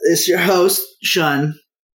It's your host, Sean,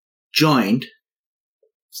 joined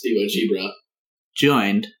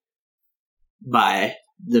by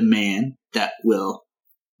the man that will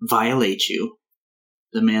violate you,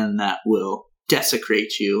 the man that will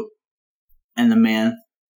desecrate you, and the man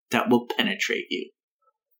that will penetrate you,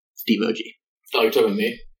 Steve OG. Oh, you're talking about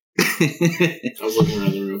me? I was looking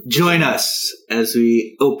around the room. Join us as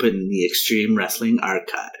we open the Extreme Wrestling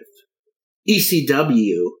Archive.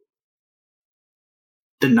 ECW,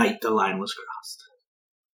 the night the line was crossed.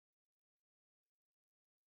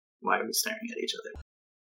 Why are we staring at each other?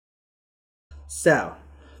 So,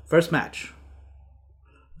 first match.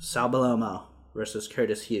 Sal Balomo versus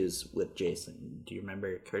Curtis Hughes with Jason. Do you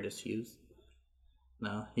remember Curtis Hughes?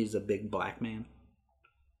 No? He's a big black man.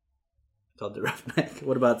 Called the Roughneck.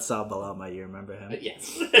 What about Sal Balomo? You remember him?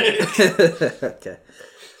 Yes. Okay.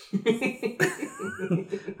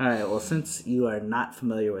 Alright, well, since you are not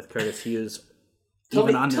familiar with Curtis Hughes, tell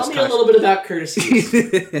me a little bit about Curtis Hughes.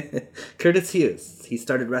 Curtis Hughes. He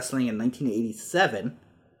started wrestling in 1987.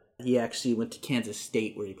 He actually went to Kansas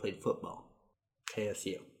State where he played football.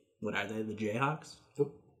 KSU. What are they? The Jayhawks?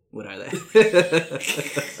 What are they?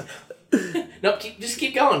 No, just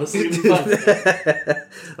keep going. This is going to be fun.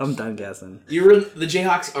 I'm done guessing. The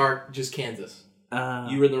Jayhawks are just Kansas.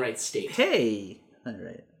 You were in the right state. Hey!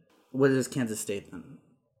 Alright. What is Kansas State then?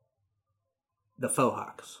 The Faux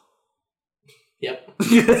Hawks. Yep.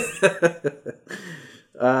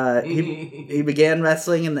 He began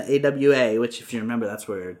wrestling in the AWA, which, if you remember, that's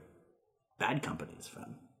where Bad Company is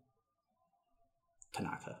from.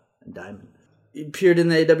 Tanaka and Diamond. He appeared in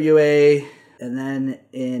the AWA, and then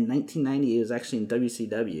in 1990, he was actually in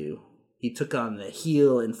WCW. He took on the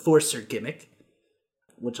heel enforcer gimmick,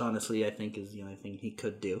 which honestly I think is the only thing he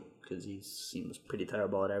could do, because he seems pretty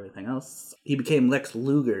terrible at everything else. He became Lex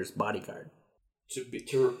Luger's bodyguard. To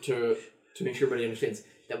make sure everybody understands,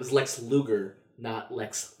 that was Lex Luger, not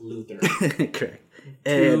Lex Luthor. Correct.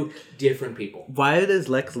 Two different people. Why does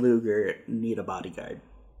Lex Luger need a bodyguard?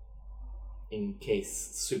 In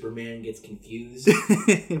case Superman gets confused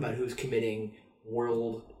about who's committing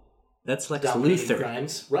That's Lex dominating Luthor.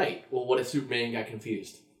 Crimes. Right. Well, what if Superman got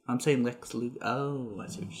confused? I'm saying Lex Luger. Oh, I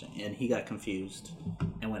see what you're saying. And he got confused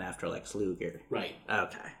and went after Lex Luger. Right.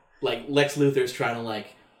 Okay. Like Lex Luthor's trying to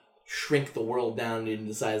shrink the world down into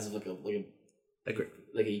the size of you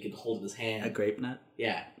could hold in his hand. A grape nut?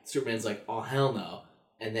 Yeah. Superman's like, oh hell no.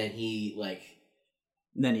 And then he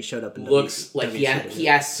Then he showed up in looks like he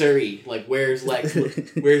asked Suri, where's Lex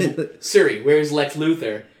Suri, where's Lex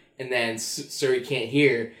Luthor? And then Suri can't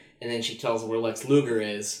hear, and then she tells him where Lex Luger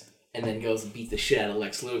is, and then goes and beats the shit out of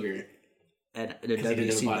Lex Luger. At a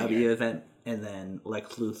WCW event, and then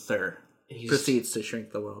Lex Luthor proceeds to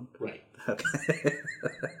shrink the world. Right. Okay.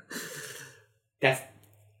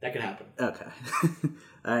 That could happen. Okay.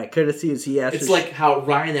 Alright, Curtis Hughes, he actually... It's like how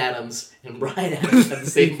Ryan Adams and Brian Adams have the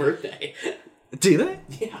same birthday. Do they?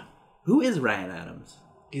 Yeah. Who is Ryan Adams?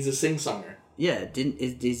 He's a sing-songer. Yeah,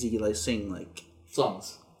 does he sing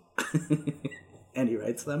songs? And he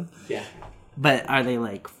writes them? Yeah. But are they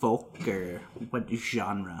folk or what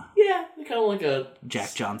genre? Yeah, they're kind of like a...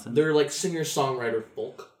 Jack Johnson? They're singer-songwriter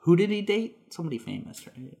folk. Who did he date? Somebody famous,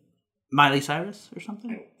 right? Miley Cyrus or something?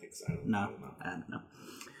 I don't think so. I don't know.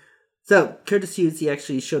 So, Curtis Hughes, he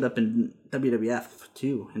actually showed up in WWF,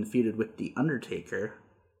 too, and feuded with The Undertaker,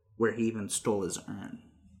 where he even stole his urn.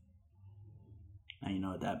 Now you know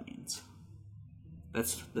what that means.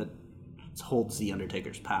 That holds The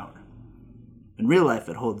Undertaker's power. In real life,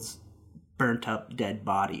 it holds burnt up dead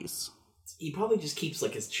bodies. He probably just keeps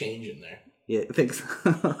his change in there. Yeah, I think so.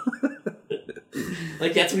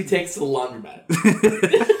 That's what he takes to the laundromat.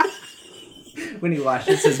 When he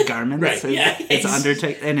washes his garments, right? His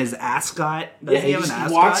Undertaker and his ascot. Does he have an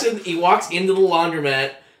ascot? He walks into the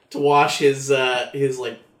laundromat to wash his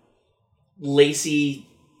lacy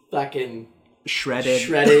fucking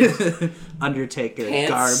shredded Undertaker pants,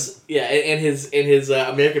 garb. Yeah, and his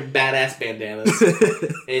American Badass bandanas,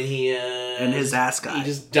 and and his ascot. He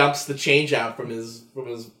just dumps the change out from his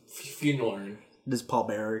funeral urn. Does Paul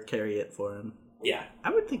Bearer carry it for him? Yeah, I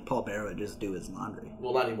would think Paul Bearer would just do his laundry.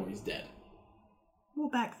 Well, not anymore. He's dead. Well,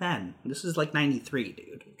 back then, this is 93,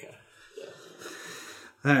 dude. Okay.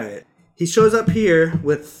 Yeah. All right. He shows up here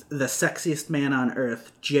with the sexiest man on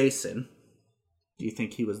earth, Jason. Do you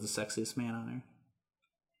think he was the sexiest man on earth?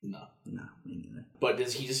 No, me neither. But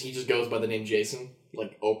he just goes by the name Jason?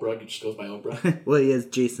 Like Oprah, he just goes by Oprah? Well, he is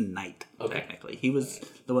Jason Knight, okay. Technically. He was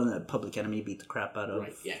the one that Public Enemy beat the crap out of.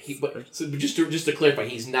 Right, yeah. So just to clarify,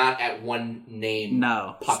 he's not at one name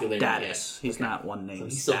popularity status. Yet. He's not one name. So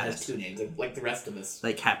he still has two names, like the rest of us.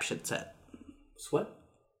 Like Hatshepsut. What?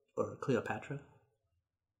 Or Cleopatra.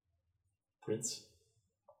 Prince?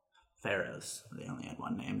 Pharaohs. They only had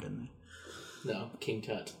one name, didn't No, King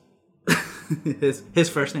Tut. they? His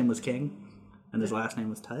first name was King, and his last name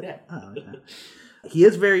was Tut? Yeah. Oh, okay. He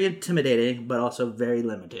is very intimidating, but also very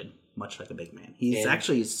limited, much like a big man. He's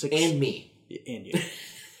actually 6... And me. And you.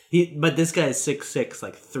 But this guy is 6'6",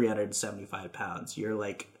 like 375 pounds. You're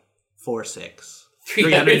like 4'6",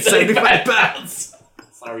 375 pounds.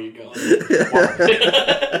 That's how you going.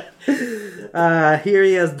 Here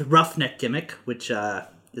he has the roughneck gimmick, which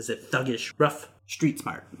is a thuggish, rough, street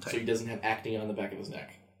smart type. So he doesn't have acne on the back of his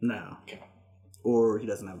neck? No. Okay. Or he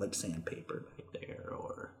doesn't have like sandpaper right there,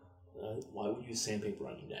 or... why would you use sandpaper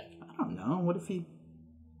on your neck? I don't know. What if he...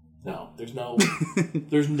 No, there's no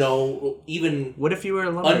even... What if you were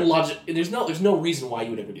a There's no reason why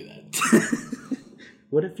you would ever do that.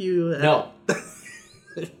 What if you... No.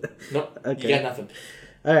 Nope. Okay. You got nothing.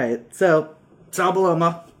 Alright, so Sal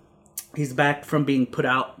Baloma, he's back from being put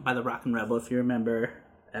out by the Rockin' Rebel, if you remember,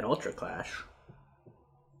 at Ultra Clash.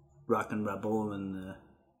 Rockin' Rebel and the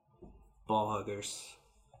Ball Huggers.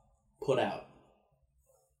 Put out.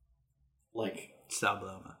 Like... Sal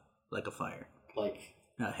Baloma. Like a fire. Like...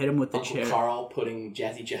 hit him with the Uncle chair. Carl putting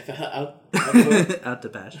Jazzy Jeff out out to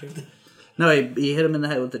pasture. No, he hit him in the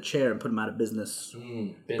head with the chair and put him out of business.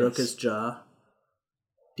 Broke his jaw.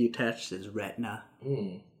 Detached his retina.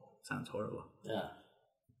 Sounds horrible. Yeah.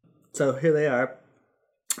 So here they are.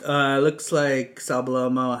 Looks like Sal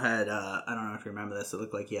Baloma had, I don't know if you remember this, it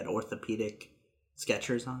looked like he had orthopedic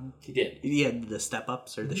Skechers on. He did. He had the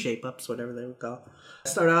step-ups or the shape-ups, whatever they would call.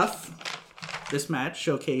 Start off this match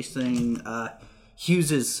showcasing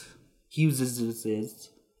Hughes's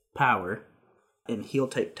power in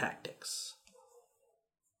heel-type tactics.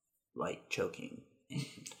 Like choking and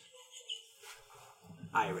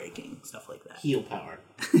eye-raking, stuff like that. Heel power.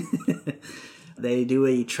 They do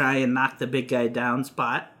a try and knock the big guy down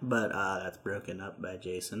spot, but that's broken up by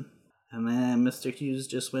Jason. And then Mr. Hughes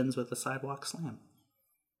just wins with a sidewalk slam.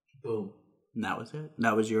 Boom. And that was it.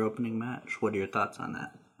 That was your opening match. What are your thoughts on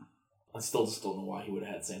that? I still just don't know why he would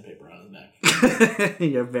have had sandpaper on his neck.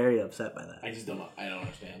 You're very upset by that. I just don't know. I don't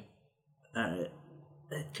understand. Alright.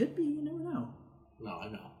 It could be, you never know. No, I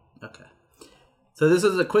know. Okay. So this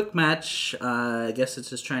is a quick match. I guess it's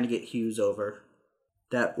just trying to get Hughes over.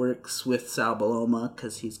 That works with Sal Baloma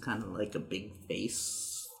because he's kind of like a big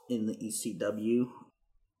face in the ECW.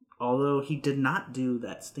 Although he did not do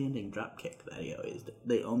that standing drop kick that he always did.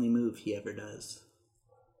 The only move he ever does.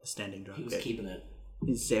 The standing drop kick. He was keeping it.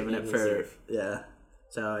 He's saving it for... Yeah.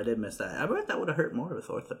 So I did miss that. I bet that would have hurt more with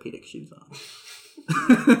orthopedic shoes on.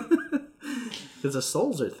 Because the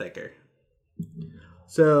soles are thicker.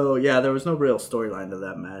 So, yeah, there was no real storyline to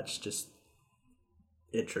that match. Just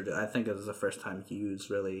I think it was the first time Hughes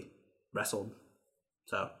really wrestled.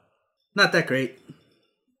 So, not that great.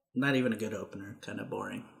 Not even a good opener. Kind of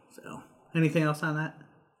boring. So, anything else on that?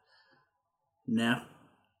 No?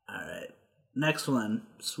 Alright. Next one,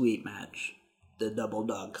 sweet match. The double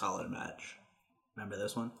dog collar match. Remember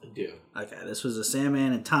this one? I do. Okay, this was the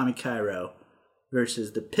Sandman and Tommy Cairo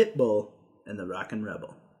versus the Pitbull and the Rockin'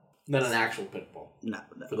 Rebel. Not an actual Pitbull. No.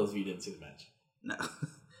 For those of you who didn't see the match. No.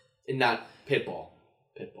 And not Pitbull.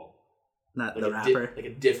 Pitbull. Not like the rapper? Like a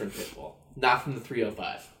different Pitbull. Not from the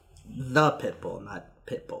 305. The Pitbull, not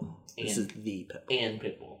Pitbull. This is the Pitbull. And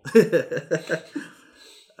Pitbull.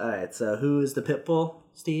 Alright, so who is the Pitbull?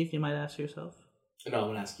 Steve, you might ask yourself? No, I'm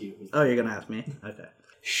going to ask you. Oh, you're going to ask me? Okay.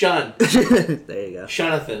 Shun. There you go.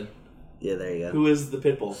 Shunathan. Yeah, there you go. Who is the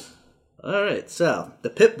Pitbull? Alright, so,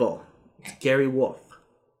 the Pitbull. Gary Wolf.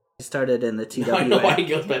 He started in the TWA. I know why he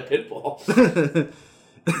goes by Pitbull.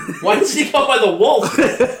 Why does he go by the wolf?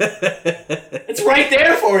 It's right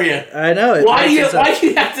there for you. I know. Why do you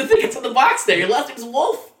have to think it's on the box there? Your last name's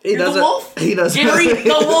Wolf. You're the wolf. He doesn't. Gary,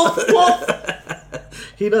 the wolf.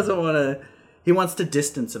 He doesn't want to. He wants to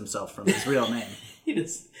distance himself from his real name.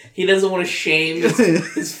 He doesn't want to shame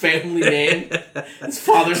his family name, his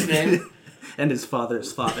father's name, and his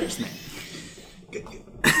father's name.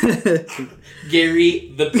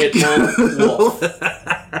 Gary the Pitbull Wolf.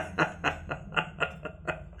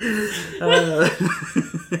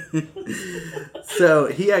 So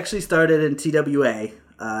he actually started in TWA,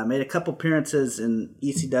 made a couple appearances in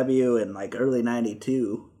ECW in like early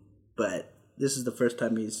 '92, but this is the first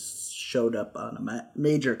time he's showed up on a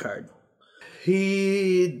major card.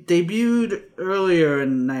 He debuted earlier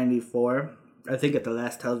in '94, I think at the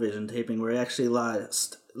last television taping, where he actually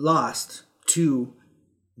lost to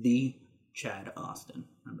the Chad Austin.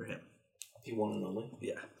 Remember him? The one and only.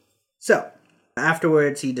 Yeah. So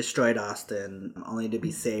afterwards, he destroyed Austin, only to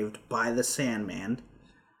be saved by the Sandman.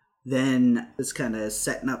 Then it's kind of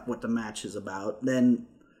setting up what the match is about. Then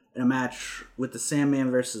In a match with the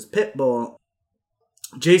Sandman versus Pitbull,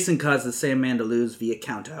 Jason caused the Sandman to lose via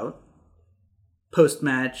countout.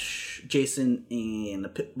 Post-match, Jason and the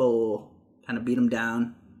Pitbull kind of beat him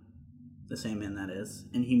down, the Sandman that is,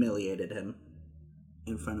 and humiliated him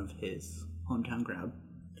in front of his hometown crowd.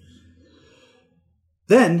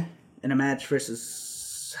 Then, in a match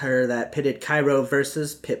that pitted Cairo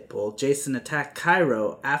versus Pitbull, Jason attacked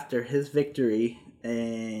Cairo after his victory,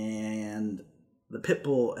 and the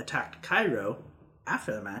Pitbull attacked Cairo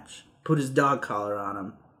after the match, put his dog collar on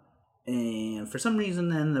him, and for some reason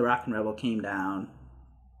then the Rockin' Rebel came down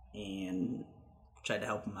and tried to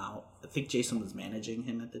help him out. I think Jason was managing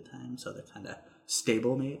him at the time, so they're kind of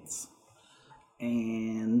stablemates.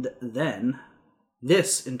 And then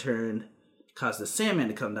this, in turn, caused the Sandman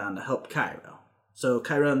to come down to help Cairo. So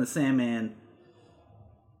Cairo and the Sandman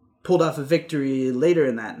pulled off a victory later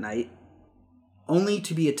in that night, only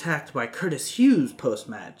to be attacked by Curtis Hughes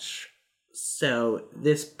post-match. So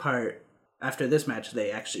after this match,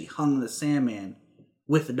 they actually hung the Sandman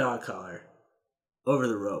with the dog collar over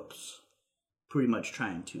the ropes, pretty much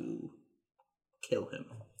trying to kill him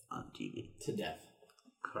on TV. To death.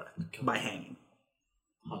 Correct. By hanging.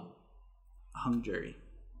 Hung jury.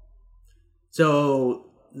 So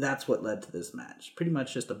that's what led to this match. Pretty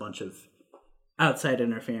much just a bunch of outside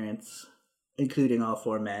interference, including all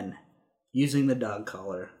four men, using the dog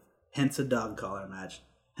collar, hence a dog collar match,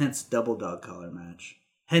 hence double dog collar match,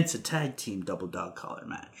 hence a tag team double dog collar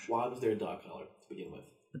match. Why was there a dog collar to begin with?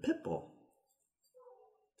 The Pitbull.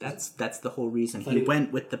 That's the whole reason he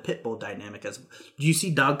went with the Pitbull dynamic. Do you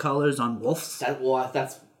see dog collars on wolves? I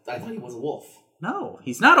thought he was a wolf. No,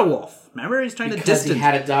 he's not a wolf. Remember, he's trying to distance. Because he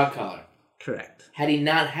had a dog collar. Correct. Had he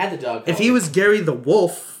not had the dog collar... If he was Gary the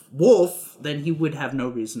Wolf, then he would have no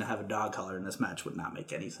reason to have a dog collar, and this match would not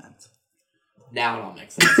make any sense. Now it all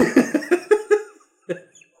makes sense.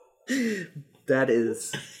 That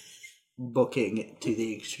is booking to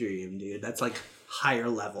the extreme, dude. That's like higher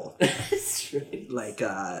level. That's right. Like,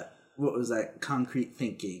 what was that? Concrete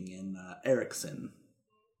Thinking and Erickson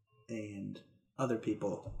and other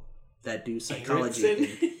people that do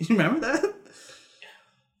psychology. You remember that?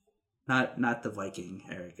 Not the Viking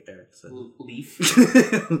Erickson. Leif?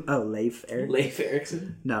 Oh, Leif Erickson? Leif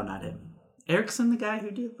Erickson? No, not him. Erickson, the guy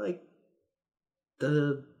who did, like,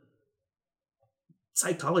 the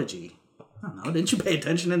psychology. I don't know. Didn't you pay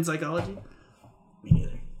attention in psychology? Me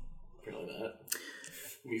neither. Apparently not.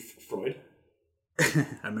 Freud?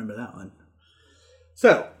 I remember that one.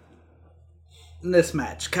 So, in this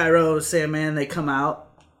match, Cairo, Sandman, they come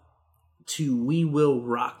out to We Will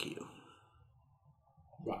Rock You.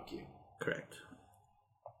 Rock You. Correct.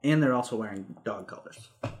 And they're also wearing dog collars.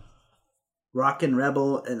 Rockin'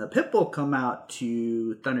 Rebel and the Pitbull come out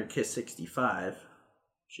to Thunder Kiss 65,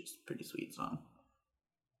 which is a pretty sweet song.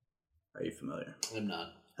 Are you familiar? I'm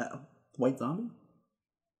not. White Zombie?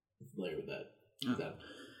 I'm familiar with that. Oh.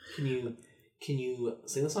 Can you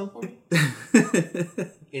sing the song for me?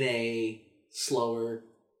 In a slower,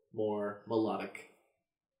 more melodic...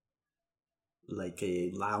 Like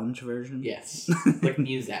a lounge version? Yes. Like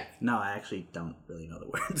music. No, I actually don't really know the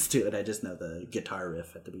words to it. I just know the guitar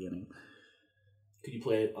riff at the beginning. Could you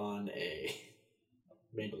play it on a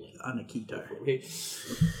mandolin? On a guitar. Okay.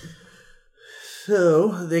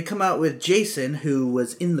 So, they come out with Jason, who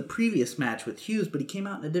was in the previous match with Hughes, but he came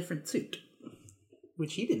out in a different suit.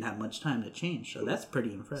 Which he didn't have much time to change, so that's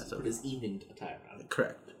pretty impressive. Put his evening attire on.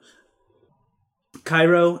 Correct.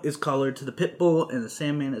 Cairo is collared to the Pitbull, and the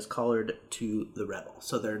Sandman is collared to the Rebel.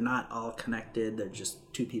 So they're not all connected, they're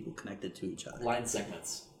just two people connected to each other. Line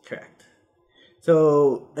segments. Correct.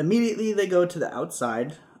 So immediately they go to the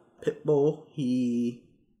outside. Pitbull, he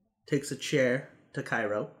takes a chair to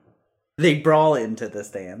Cairo. They brawl into the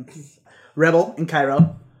stands. Rebel and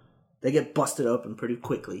Cairo, they get busted open pretty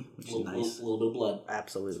quickly, which is nice. A little bit of blood.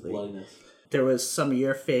 Absolutely. Bloodiness. There was some of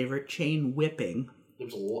your favorite chain whipping. There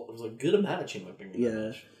was a good amount of chain whipping.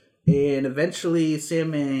 Yeah. And eventually,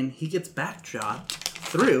 Sandman, he gets backdropped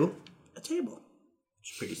through a table.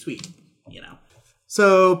 Which is pretty sweet, you know.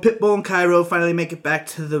 So, Pitbull and Cairo finally make it back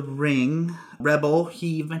to the ring. Rebel,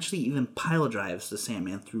 he eventually even pile drives the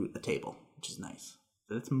Sandman through a table, which is nice.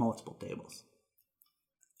 So, it's multiple tables.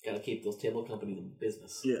 Gotta keep those table companies in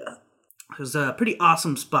business. Yeah. There's a pretty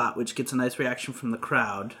awesome spot, which gets a nice reaction from the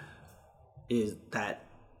crowd, is that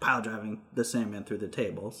pile driving the Sandman through the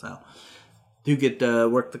table. So, do get to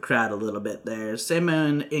work the crowd a little bit there.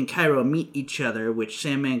 Sandman and Cairo meet each other, which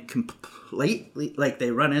Sandman completely, like, they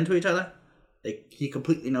run into each other. He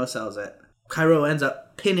completely no-sells it. Cairo ends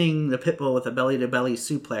up pinning the Pitbull with a belly-to-belly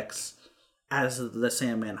suplex as the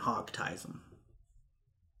Sandman hog ties him.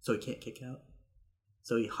 So he can't kick out.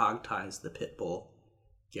 So he hog-ties the pit bull,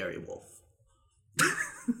 Gary Wolf.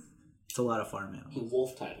 It's a lot of farm animals. He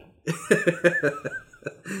wolf-tied him.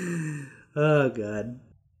 Oh, God.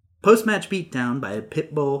 Post-match beatdown by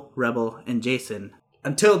Pitbull, Rebel, and Jason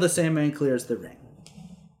until the Sandman clears the ring.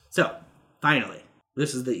 So, finally,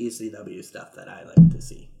 this is the ECW stuff that I like to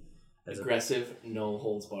see. Aggressive, no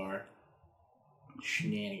holds bar,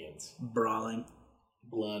 shenanigans, brawling,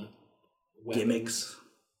 blood, weapons.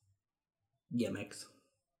 Gimmicks,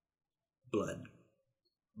 blood,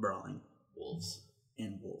 brawling, wolves,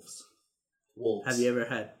 and wolves. Wolves. Have you ever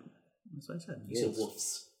had... That's what I said. You said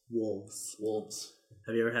wolves. Wolves. Wolves.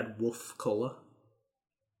 Have you ever had wolf cola?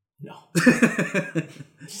 No.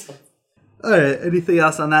 Alright, anything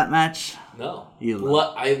else on that match? No. You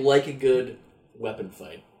I like a good weapon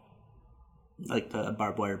fight. Like the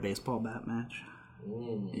barbed wire baseball bat match?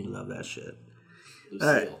 Mm. You love that shit. Lucille.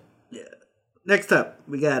 Alright. Yeah. Next up,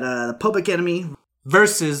 we got the Public Enemy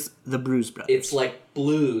versus the Bruise Brothers. It's like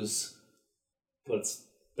blues, but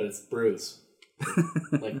it's bruise.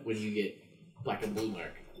 Like when you get black and blue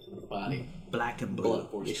mark on the body. Black and blue.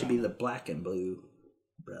 Blood It should be the Black and Blue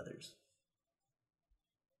Brothers.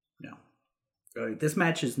 No. Alright, this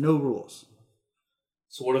match is no rules.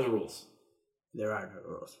 So what are the rules? There are no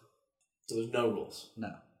rules. So there's no rules. No.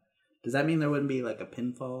 Does that mean there wouldn't be like a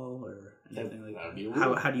pinfall or anything like that? Would be a that?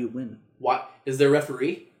 rule. How do you win? What is there a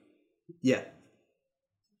referee? Yeah.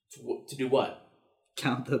 To do what?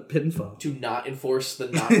 Count the pinfall. To not enforce the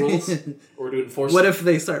not rules, or to enforce. What if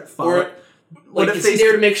they start following? What if they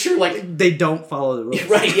there to make sure they don't follow the rules?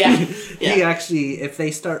 Right? Yeah. He actually, if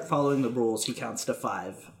they start following the rules, he counts to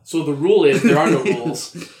 5. So the rule is there are no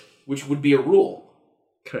rules, which would be a rule.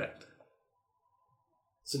 Correct.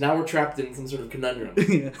 So now we're trapped in some sort of conundrum.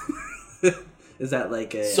 Yeah. Is that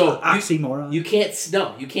like a oxymoron? You can't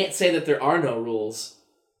say that there are no rules,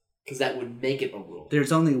 because that would make it a rule.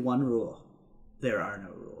 There's only one rule. There are no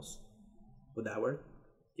rules. Would that work?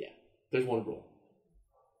 Yeah. There's one rule.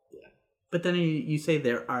 Yeah. But then you say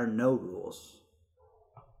there are no rules.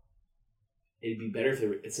 It'd be better if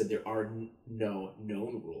it said there are no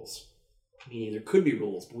known rules. Meaning there could be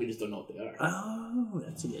rules, but we just don't know what they are. Oh,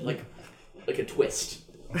 that's it. Like a twist.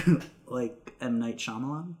 Like M. Night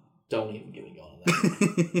Shyamalan? Don't even get me going on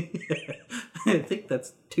that. I think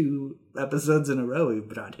that's 2 episodes in a row we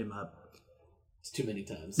brought him up. It's too many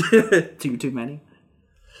times. too many?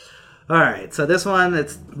 Alright, so this one,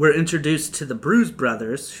 we're introduced to the Bruise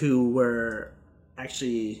Brothers, who were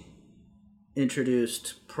actually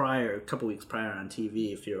introduced a couple weeks prior on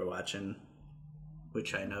TV, if you were watching,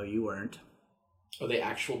 which I know you weren't. Are they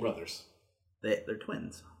actual brothers? They're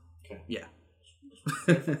twins. Okay. Yeah.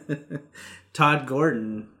 Todd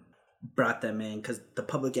Gordon brought them in because the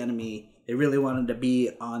Public Enemy, they really wanted to be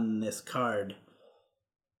on this card,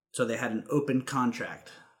 so they had an open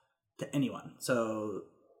contract to anyone. So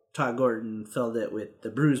Todd Gordon filled it with the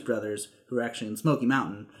Bruise Brothers, who were actually in Smoky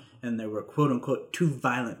Mountain, and they were quote-unquote too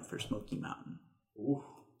violent for Smoky Mountain. Ooh.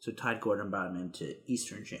 So Todd Gordon brought him into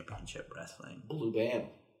Eastern Championship Wrestling. Blue Bam.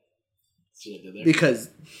 See what I did there? Because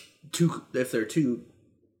if they're too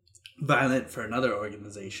violent for another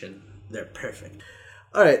organization, they're perfect.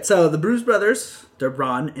 Alright, so the Bruise Brothers, they're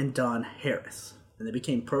Ron and Don Harris. And they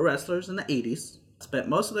became pro wrestlers in the 80s. Spent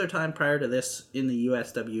most of their time prior to this in the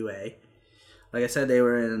USWA. Like I said, they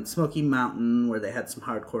were in Smoky Mountain, where they had some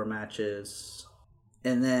hardcore matches.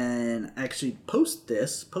 And then, actually, post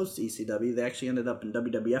ECW, they actually ended up in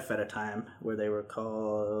WWF at a time, where they were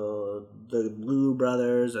called the Blue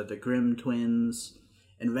Brothers or the Grimm Twins.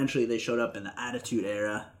 And eventually they showed up in the Attitude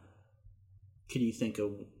Era. Can you think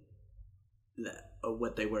of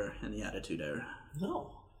what they were in the Attitude Era?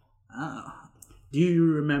 No. Oh. Do you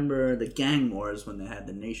remember the Gang Wars when they had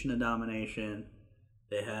the Nation of Domination?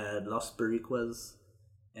 They had Los Boricuas,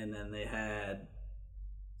 and then they had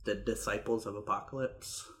the Disciples of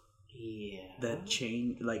Apocalypse. Yeah.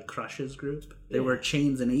 That Crush's group. They were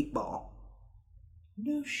Chains and 8 Ball.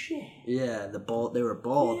 No shit. Yeah, they were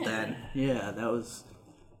bald then. Yeah, that was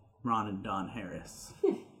Ron and Don Harris.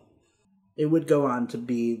 It would go on to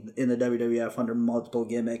be in the WWF under multiple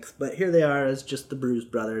gimmicks, but here they are as just the Bruise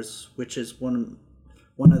Brothers, which is one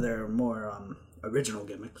of their more original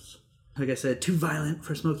gimmicks. Like I said, too violent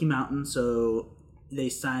for Smoky Mountain, so they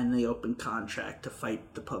signed the open contract to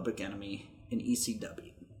fight the Public Enemy in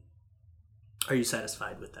ECW. Are you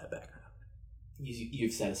satisfied with that background?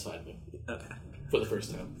 You've satisfied me. Okay. For the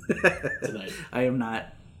first time tonight. I am not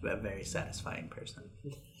a very satisfying person.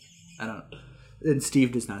 And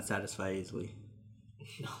Steve does not satisfy easily.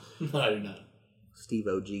 No, I do not. Steve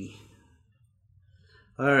OG.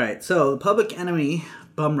 Alright, so the Public Enemy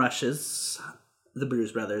bum rushes the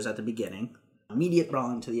Bruise Brothers at the beginning. Immediate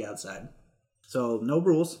brawling to the outside. So, no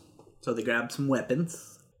rules. So they grab some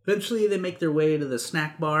weapons. Eventually, they make their way to the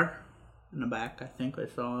snack bar in the back, I think I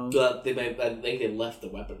saw. I think they left the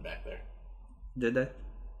weapon back there. Did they?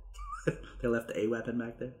 They left a weapon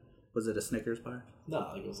back there? Was it a Snickers bar? No,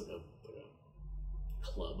 I think it was like a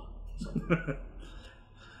club. Something.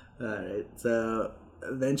 Alright, so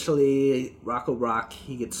eventually Rocco Rock,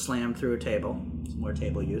 he gets slammed through a table. Some more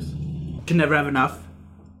table use. Can never have enough.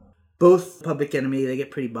 Both Public Enemy, they get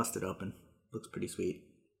pretty busted open. Looks pretty sweet.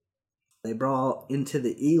 They brawl into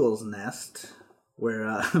the Eagle's Nest,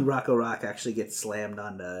 where Rocco Rock actually gets slammed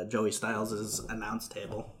onto Joey Styles' announce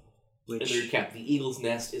table. And to recap, the Eagle's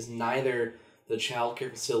Nest is neither the child care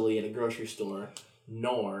facility at a grocery store,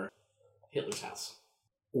 nor Hitler's house.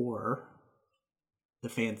 Or the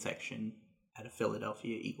fan section at a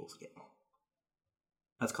Philadelphia Eagles game.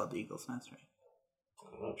 That's called the Eagle's Nest, right?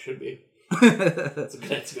 I don't know, it should be. That's a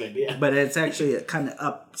good idea. But it's actually kind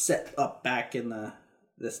of set up back in the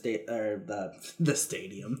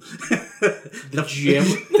stadium. The gym.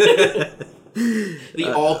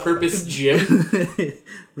 The all-purpose gym.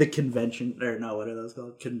 The convention, or no, what are those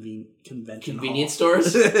called? Convenience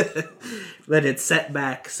stores? But it's set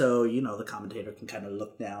back so, the commentator can kind of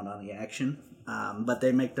look down on the action. But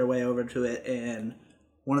they make their way over to it, and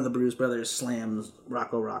one of the Bruise Brothers slams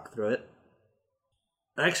Rocco Rock through it.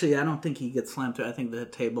 Actually, I don't think he gets slammed through. I think the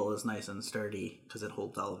table is nice and sturdy because it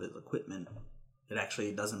holds all of his equipment. It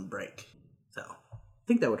actually doesn't break. So, I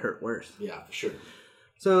think that would hurt worse. Yeah, for sure.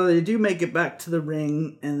 So, they do make it back to the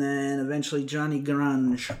ring, and then eventually Johnny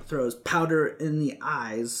Grunge throws powder in the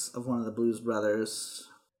eyes of one of the Blues Brothers.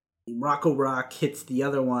 Rocco Rock hits the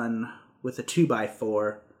other one with a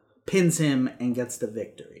 2x4, pins him, and gets the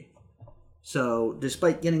victory. So,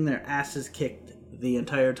 despite getting their asses kicked the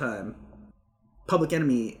entire time, Public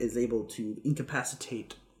Enemy is able to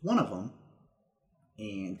incapacitate one of them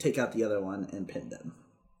and take out the other one and pin them.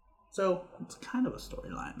 So, it's kind of a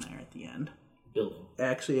storyline there at the end. Building.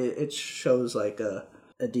 Actually, it shows like a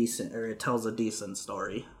decent, or it tells a decent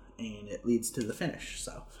story, and it leads to the finish.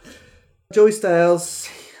 So, Joey Styles,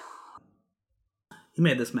 he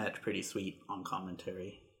made this match pretty sweet on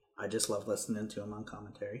commentary. I just love listening to him on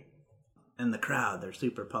commentary. And the crowd, they're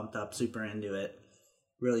super pumped up, super into it,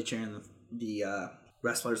 really cheering the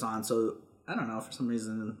wrestlers on. So, I don't know, for some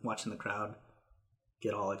reason, watching the crowd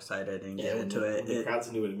get all excited and get into it. When the crowd's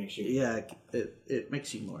into it, it makes you... Yeah, it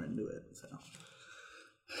makes you more into it. So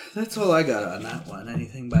that's all I got on that one.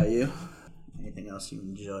 Anything by you? Anything else you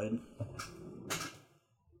enjoyed?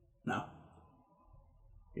 No?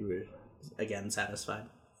 You were, again, satisfied?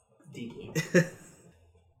 Deeply.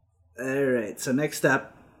 Alright, so next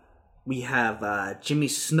up, we have Jimmy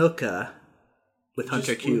Snuka with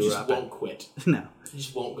Hunter Q. He just won't quit. No. He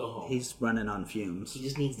just won't go home. He's running on fumes. He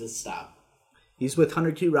just needs to stop. He's with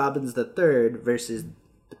Hunter Q. Robbins III versus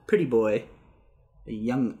the pretty boy, a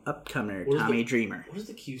young upcomer, Tommy Dreamer. What does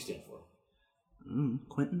the Q stand for?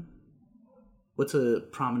 Quentin? What's a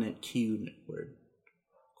prominent Q word?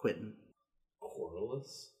 Quentin.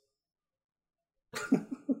 Corliss?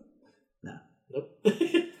 No. Nope.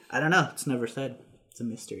 I don't know. It's never said. It's a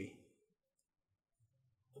mystery.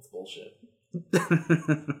 That's bullshit.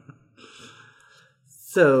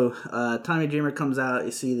 So, Tommy Dreamer comes out.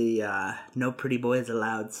 You see the No Pretty Boys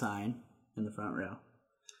Allowed sign in the front row.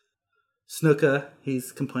 Snuka,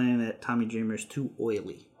 he's complaining that Tommy Dreamer's too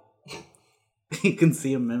oily. You can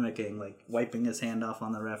see him mimicking, like wiping his hand off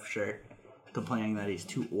on the ref shirt, complaining that he's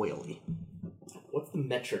too oily. What's the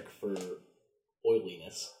metric for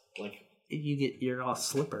oiliness? Like, you're all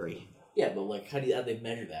slippery. Yeah, but like, how do they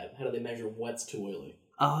measure that? How do they measure what's too oily?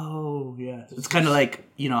 Oh, yeah. It's kind of like,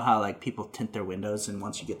 how like people tint their windows, and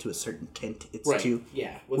once you get to a certain tint, it's right. too...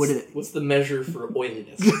 Yeah. What's the measure for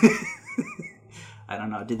oiliness? I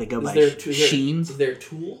don't know. Do they go by sheens? Is there a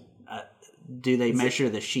tool? Do they measure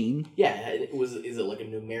the sheen? Yeah. Is it like a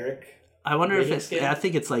numeric? I wonder if it's... Scale? I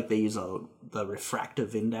think it's like they use the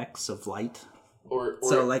refractive index of light. Or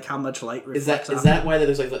so like how much light reflects is that why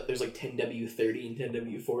there's like 10W30 and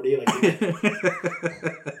 10W40? Like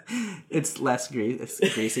it's less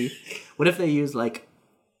greasy. What if they use like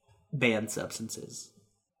banned substances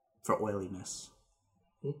for oiliness?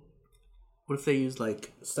 What if they use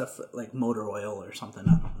like stuff like motor oil or something?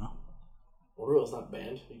 I don't know. Motor oil's not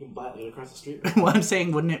banned. You can buy it across the street. Well, I'm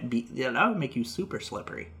saying, wouldn't it be? Yeah, that would make you super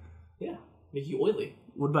slippery. Yeah, make you oily.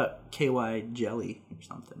 What about KY jelly or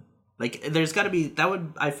something? Like, there's got to be... That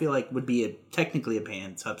would, I feel like, would be technically a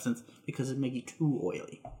banned substance because it'd make you too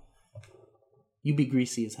oily. You'd be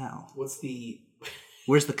greasy as hell. Where's the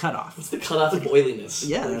cutoff? What's the cutoff of oiliness?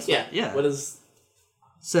 Yeah. What is...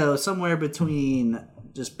 So, somewhere between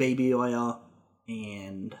just baby oil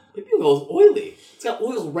and... Baby oil is oily. It's got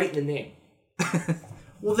oil right in the name.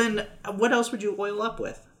 Well, then, what else would you oil up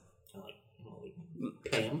with? Like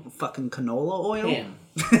Pam. Fucking canola oil? Pam.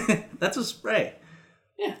 That's a spray.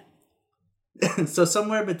 Yeah. So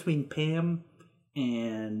somewhere between Pam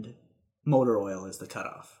and motor oil is the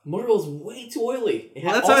cutoff. Motor oil is way too oily.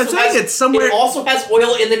 Well, that's what I'm saying. It's somewhere... It also has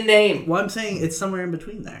oil in the name. Well, I'm saying it's somewhere in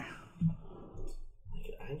between there.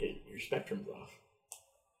 I get your spectrum's off.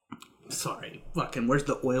 Sorry. Fucking, where's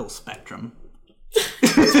the oil spectrum?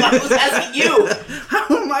 I was asking you. How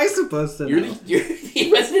am I supposed to know? You're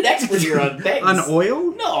the resident expert here on things. On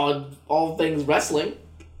oil? No, on all things wrestling.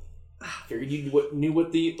 Figured you knew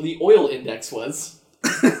what the oil index was.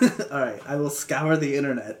 Alright, I will scour the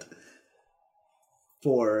internet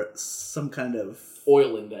for some kind of...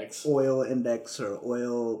 Oil index. Oil index or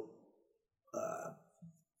oil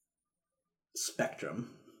spectrum.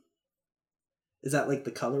 Is that like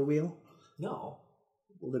the color wheel? No.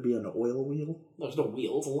 Will there be an oil wheel? No, there's no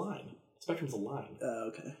wheel. It's a line. Spectrum's a line.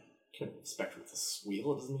 Okay. Spectrum's a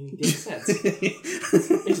wheel. It doesn't make any sense.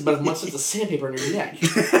 It makes about as much sense as sandpaper on your neck.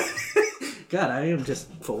 God, I am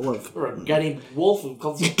just full of... Or a guy named Wolf who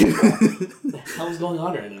calls himself What the hell's going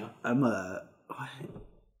on right now?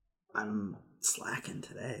 I'm slacking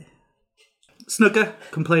today. Snuka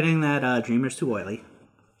complaining that Dreamer's too oily.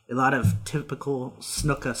 A lot of typical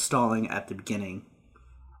Snuka stalling at the beginning.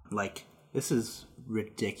 Like, this is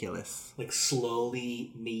ridiculous. Like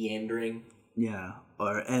slowly meandering. Yeah.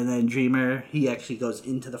 And then Dreamer, he actually goes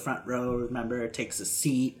into the front row, remember, takes a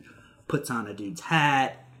seat, puts on a dude's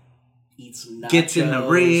hat, eats some nachos, gets in the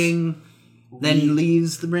ring, then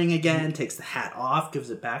leaves the ring again, takes the hat off, gives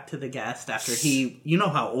it back to the guest after he... You know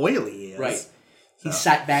how oily he is. Right. He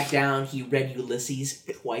sat back down, he read Ulysses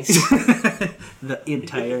twice. He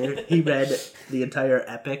read the entire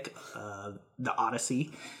epic, the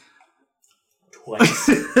Odyssey. Twice.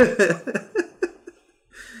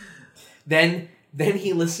 Then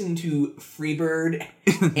he listened to Freebird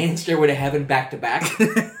and Stairway to Heaven back to back.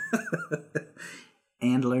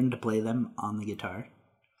 And learned to play them on the guitar.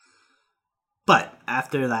 But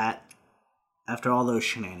after that, after all those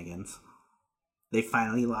shenanigans, they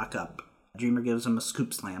finally lock up. Dreamer gives him a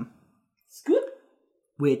scoop slam. Scoop?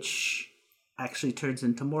 Which actually turns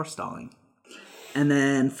into more stalling. And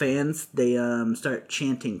then fans, they start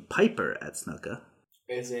chanting Piper at Snuka.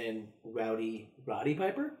 As in Roddy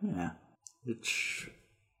Piper? Yeah. Which,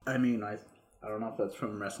 I mean, I don't know if that's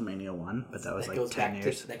from WrestleMania 1, but that was like 10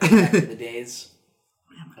 years. That goes back to the days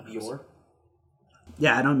of yore.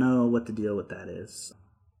 Yeah, I don't know what the deal with that is.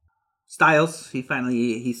 Styles,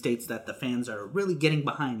 he states that the fans are really getting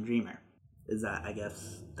behind Dreamer. Is that, I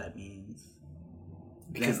guess, that means...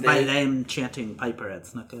 Because by them chanting Piper at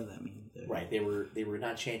Snuka, that means... Right, they were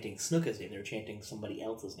not chanting Snuka's name, they were chanting somebody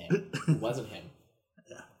else's name. It wasn't him.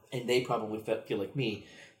 Yeah. And they probably feel like me,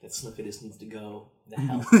 that Snuka just needs to go the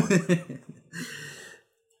hell.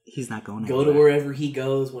 He's not going anywhere. Go to wherever he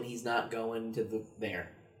goes when he's not going to there.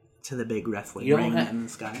 To the big wrestling ring in the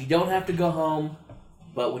sky. You don't have to go home,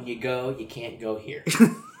 but when you go, you can't go here.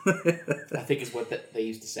 I think is what they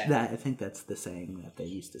used to say. I think that's the saying that they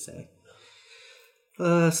used to say.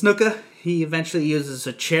 Snuka, he eventually uses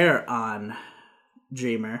a chair on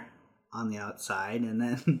Dreamer on the outside, and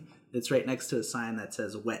then it's right next to a sign that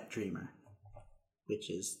says Wet Dreamer, which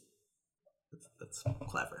is that's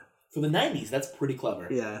clever. For the 90s, that's pretty clever.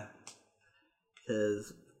 Yeah.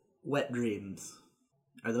 Because wet dreams,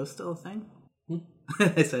 are those still a thing?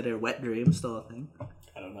 I said, are wet dreams still a thing?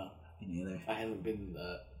 I don't know. Me neither. I haven't been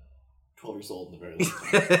 12 years old in a very long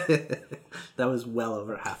time. That was well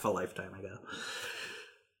over half a lifetime ago.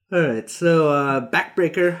 Alright, so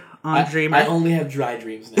backbreaker on Dreamer. I only have dry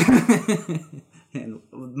dreams now. And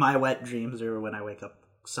my wet dreams are when I wake up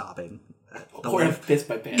sobbing. Or I've pissed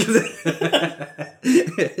my pants.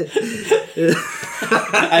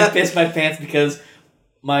 I've pissed my pants because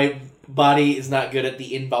my body is not good at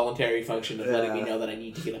the involuntary function of letting me know that I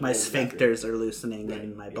need to get up. My sphincters are loosening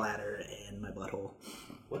in my bladder and my butthole.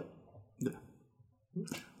 What?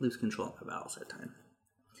 Lose control of my bowels at times.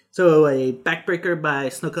 So a backbreaker by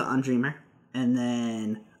Snuka on Dreamer, and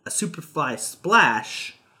then a Superfly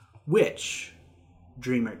Splash, which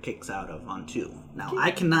Dreamer kicks out of on 2. Now,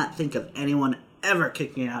 I cannot think of anyone ever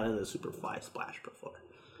kicking out of the Superfly Splash before.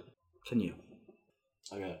 Can you?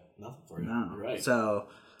 I got nothing for you. No. You're right. So,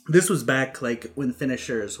 this was back, like, when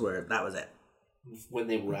finishers were, that was it. When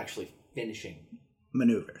they were actually finishing.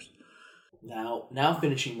 Maneuvers. Now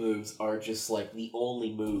finishing moves are just, like, the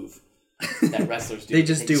only move that wrestlers do. They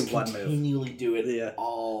just do one move. Continually do it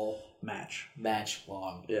all match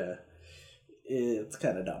long. Yeah. It's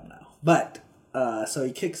kind of dumb now. But... so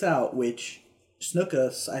he kicks out, which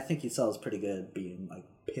Snuka, I think he sells pretty good being like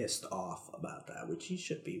pissed off about that, which he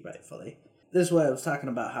should be rightfully. This is what I was talking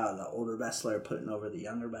about, how the older wrestler putting over the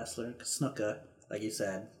younger wrestler. Because Snuka, like you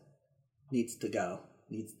said, needs to go.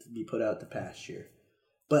 Needs to be put out to pasture.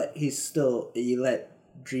 But he let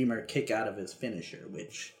Dreamer kick out of his finisher,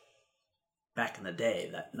 which back in the day,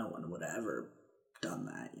 that no one would have ever done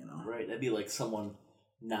that, you know? Right, that'd be like someone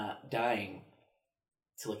not dying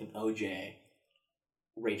to like an OJ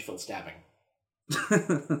rage-filled stabbing.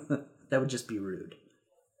 That would just be rude.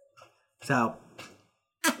 So,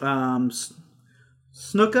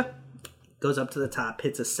 Snuka goes up to the top,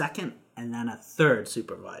 hits a second, and then a third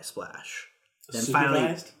supervised splash. Then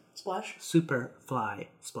Supervised splash? Superfly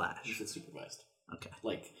splash. You said supervised. Okay.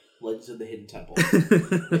 Like Legends of the Hidden Temple.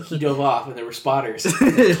 Like he dove off and there were spotters.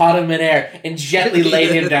 They caught him midair and gently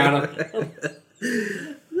laid him down.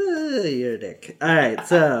 You're a dick. Alright,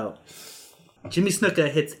 so Jimmy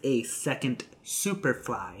Snuka hits a second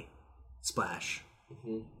Superfly splash.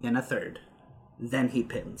 Mm-hmm. Then a third. Then he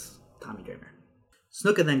pins Tommy Dreamer.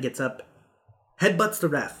 Snuka then gets up, headbutts the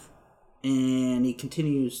ref, and he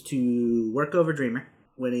continues to work over Dreamer.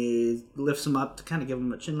 When he lifts him up to kind of give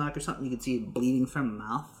him a chin lock or something, you can see it bleeding from the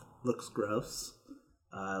mouth. Looks gross.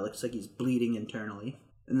 Looks like he's bleeding internally.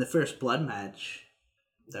 In the first blood match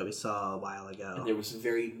that we saw a while ago, and there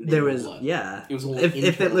was blood. Yeah. It was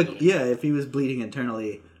if he was bleeding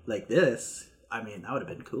internally like this, I mean, that would have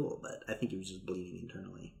been cool. But I think he was just bleeding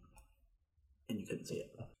internally, and you couldn't see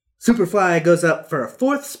it. Superfly goes up for a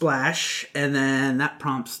fourth splash, and then that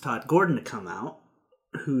prompts Todd Gordon to come out,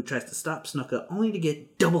 who tries to stop Snuka, only to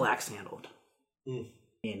get double axe handled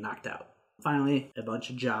and knocked out. Finally, a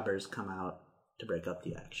bunch of jobbers come out to break up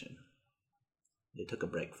the action. They took a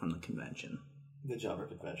break from the convention. The jobber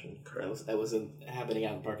convention. Correct. That was happening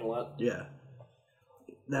out in the parking lot? Yeah.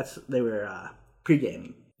 They were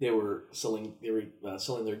pre-gaming. They were selling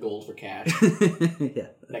their gold for cash. Yeah.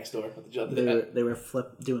 Next door at the job. They were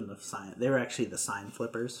doing the sign. They were actually the sign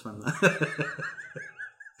flippers from the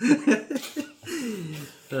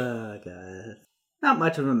Oh god. Not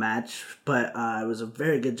much of a match, but it was a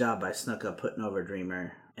very good job by Snuka putting over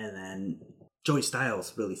Dreamer, and then Joey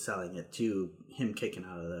Styles really selling it too, him kicking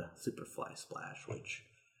out of the Superfly splash, which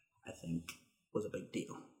I think was a big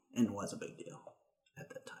deal, and was a big deal at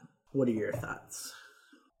that time. What are your thoughts?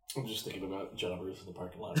 I'm just thinking about jobbers in the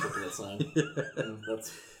parking lot flipping that sign.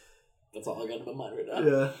 That's all I got in my mind right now.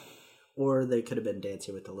 Yeah. Or they could have been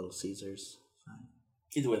dancing with the Little Caesars sign.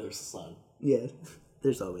 Either way, there's a sign. Yeah,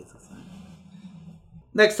 there's always a sign.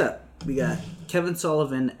 Next up, we got Kevin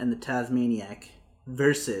Sullivan and the Tasmaniac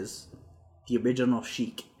versus the original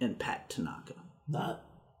Sheik and Pat Tanaka. Not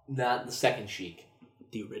the second Sheik.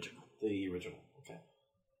 The original. The original, okay.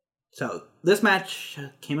 So, this match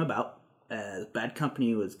came about as Bad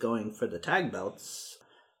Company was going for the tag belts.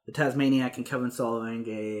 The Tasmaniac and Kevin Sullivan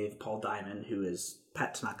gave Paul Diamond, who is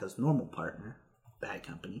Pat Tanaka's normal partner, Bad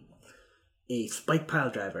Company, a spike pile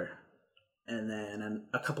driver, and then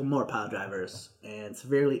a couple more pile drivers, and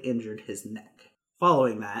severely injured his neck.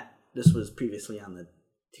 Following that, this was previously on the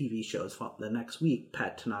TV shows, the next week,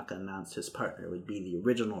 Pat Tanaka announced his partner would be the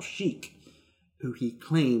original Sheik, who he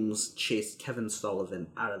claims chased Kevin Sullivan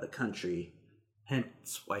out of the country,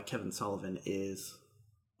 hence why Kevin Sullivan is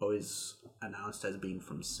always announced as being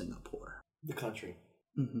from Singapore. The country.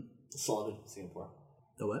 Mm-hmm. Sullivan, Singapore.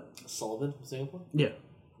 The what? Sullivan, Singapore? Yeah.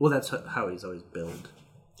 Well, that's how he's always billed.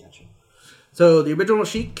 Gotcha. So, the original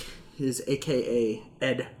Sheik is a.k.a.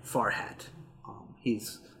 Ed Farhat.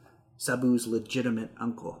 He's Sabu's legitimate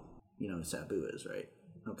uncle. You know who Sabu is, right?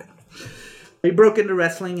 Okay. He broke into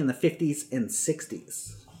wrestling in the 50s and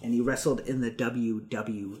 60s, and he wrestled in the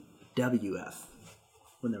WWF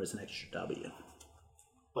when there was an extra W.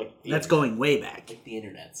 That's going way back. Like the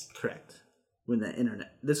internet's. Correct. When the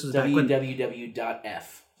internet... This was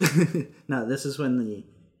www.f. No, this is when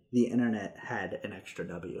the internet had an extra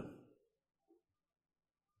W.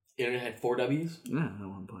 The internet had 4 W's? Yeah, at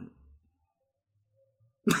one point.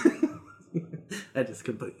 I just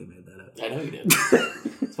completely made that up. I know you did.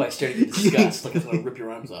 That's why I started to disgust. Like I was going to rip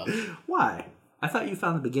your arms off. Why? I thought you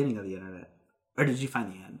found the beginning of the internet. Or did you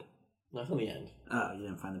find the end? No, I found the end. Oh, you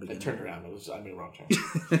didn't find the beginning. I turned around. I made a wrong turn.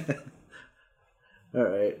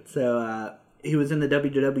 Alright, so he was in the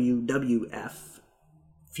WWF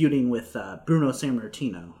feuding with Bruno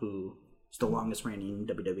Sammartino, who is the longest reigning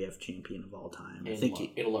WWF champion of all time. And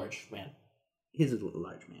a large man. He's a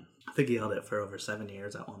large man. I think he held it for over 7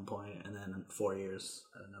 years at one point, and then 4 years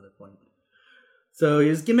at another point. So he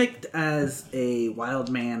was gimmicked as a wild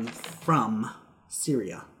man from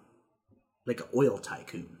Syria, like an oil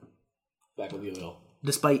tycoon. Back with the oil.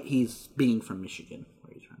 Despite he's being from Michigan,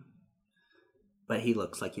 where he's from. But he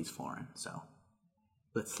looks like he's foreign, so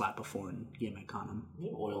let's slap a foreign gimmick on him. You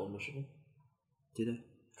have oil in Michigan. Did it?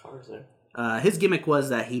 Cars there. His gimmick was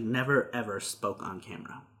that he never ever spoke on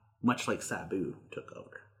camera, much like Sabu took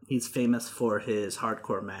over. He's famous for his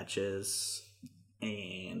hardcore matches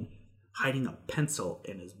and hiding a pencil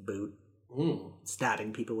in his boot,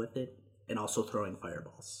 stabbing people with it, and also throwing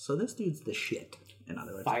fireballs. So this dude's the shit, in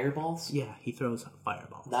other words. Fireballs? Yeah, he throws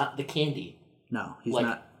fireballs. Not the candy. No, he's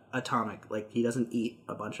not atomic. Like, he doesn't eat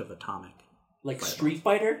a bunch of atomic. Like fireballs. Street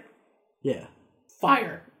Fighter? Yeah.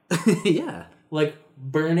 Fire. Yeah. Like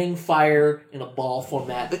burning fire in a ball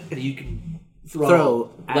format that you can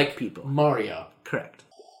throw at like people. Mario. Correct.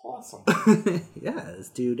 Awesome. Yeah, this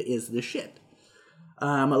dude is the shit.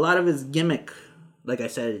 A lot of his gimmick, like I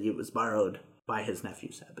said, it was borrowed by his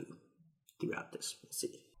nephew Sabu throughout this. We'll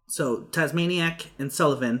see. So Tasmaniac and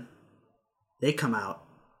Sullivan, they come out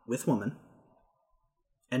with woman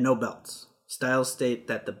and no belts. Styles state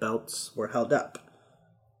that the belts were held up,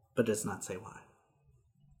 but does not say why.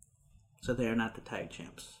 So they are not the tag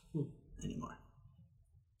champs anymore.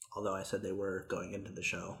 Although I said they were going into the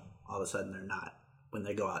show, all of a sudden they're not when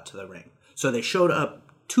they go out to the ring. So they showed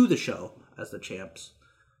up to the show as the champs.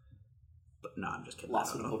 But no, I'm just kidding.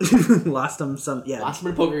 Lost them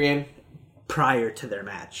in a poker game. Prior to their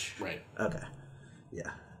match. Right. Okay.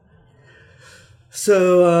 Yeah.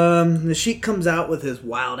 So the Sheik comes out with his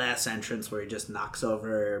wild ass entrance where he just knocks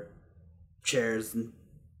over chairs and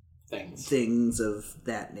things of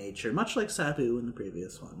that nature, much like Sabu in the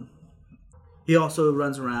previous one. He also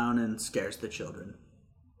runs around and scares the children.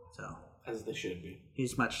 So as they should be.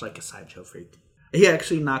 He's much like a sideshow freak. He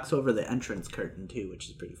actually knocks over the entrance curtain too, which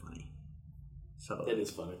is pretty funny. So it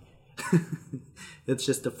is funny. It's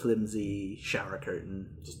just a flimsy shower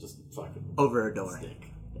curtain. Just a fucking over a door. Stick.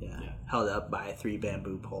 Yeah. Held up by 3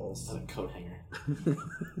 bamboo poles. And a coat hanger.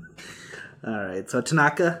 Alright, so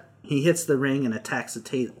Tanaka, he hits the ring and attacks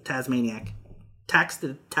the Tasmaniac. Attacks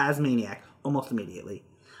the Tasmaniac almost immediately.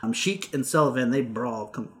 Sheik and Sullivan, they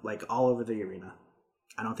brawl like all over the arena.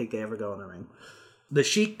 I don't think they ever go in the ring. The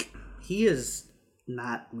Sheik, he is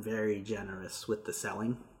not very generous with the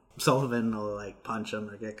selling. Sullivan will like punch him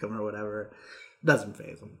or kick him or whatever. Doesn't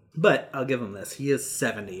faze him. But I'll give him this. He is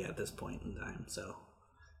 70 at this point in time, so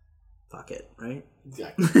fuck it, right?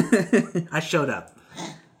 Exactly. I showed up.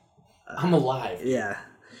 I'm alive. Yeah.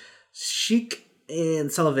 Sheik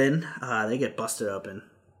and Sullivan, they get busted open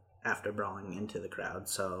after brawling into the crowd.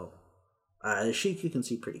 So the Sheik, you can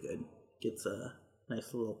see pretty good. Gets a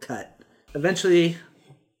nice little cut. Eventually,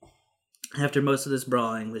 after most of this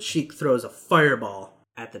brawling, the Sheik throws a fireball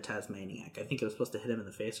at the Tasmaniac. I think it was supposed to hit him in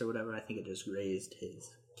the face or whatever. I think it just grazed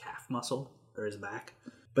his calf muscle or his back.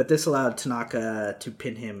 But this allowed Tanaka to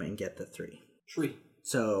pin him and get the 3.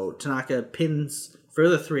 So Tanaka pins for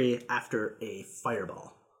the 3 after a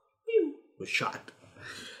fireball was shot.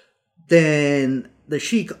 Then the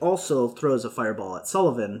Sheik also throws a fireball at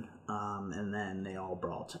Sullivan, and then they all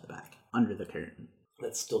brawl to the back under the curtain.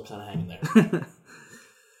 That's still kind of hanging there.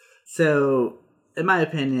 So, in my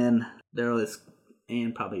opinion, there was,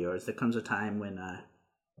 and probably yours, there comes a time when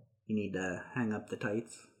you need to hang up the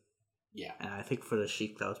tights. Yeah. And I think for the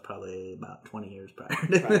Sheik, that was probably about 20 years prior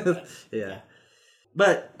to this. Yeah.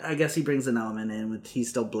 But I guess he brings an element in with he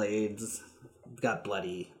still blades, got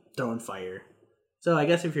bloody, throwing fire. So I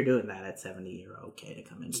guess if you're doing that at 70, you're okay to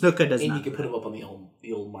come in. Snuka does not. And you can put him up on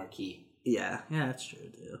the old marquee. Yeah, that's true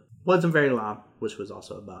too. Wasn't very long, which was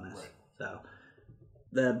also a bonus. Right. So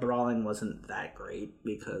the brawling wasn't that great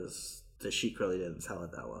because the Sheik really didn't sell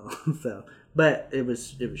it that well. So, but it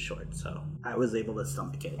was short, so I was able to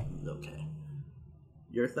stomach it. It was okay.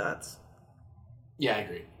 Your thoughts? Yeah, I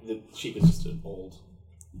agree. The Sheik is just an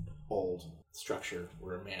old structure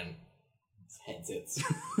where a man's head sits.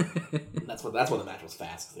 that's why the match was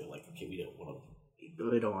fast, because they're like, okay, we don't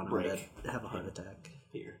want him to have a heart attack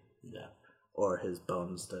here. Yeah. Or his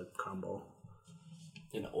bones to crumble.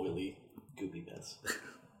 An oily, goopy mess.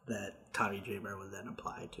 That Tommy Dreamer would then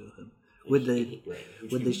apply to him. Would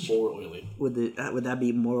more oily? Would that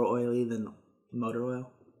be more oily than motor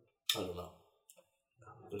oil? I don't know.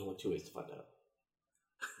 There's only 2 ways to find out.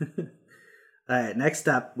 Alright, next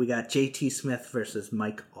up we got JT Smith versus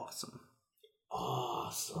Mike Awesome.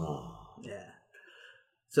 Awesome. Yeah.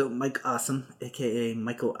 So Mike Awesome, aka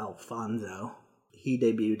Michael Alfonso, he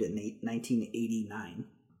debuted in 1989.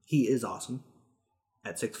 He is awesome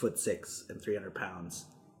at 6'6" and 300 pounds.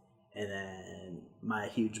 And then my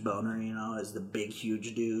huge boner, is the big,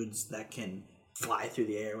 huge dudes that can fly through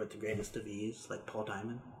the air with the greatest of ease, like Paul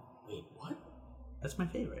Diamond. Wait, what? That's my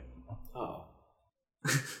favorite. Oh.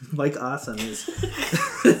 Mike Awesome is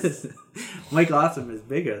Mike Awesome is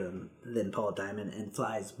bigger than Paul Diamond and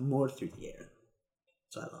flies more through the air.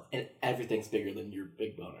 So I love it. And everything's bigger than your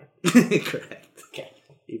big boner. Correct. Okay.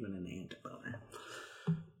 Even an ant boner.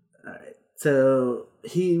 Alright. So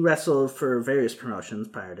he wrestled for various promotions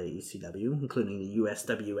prior to ECW, including the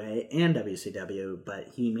USWA and WCW, but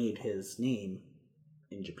he made his name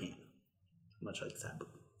in Japan. Much like Sabu.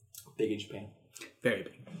 Big in Japan. Very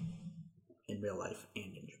big. In real life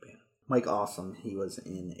and in Japan. Mike Awesome, he was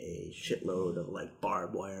in a shitload of like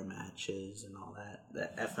barbed wire matches and all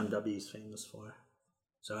that FMW is famous for.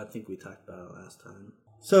 So I think we talked about it last time.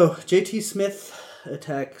 So JT Smith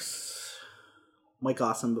attacks Mike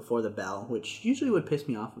Awesome before the bell, which usually would piss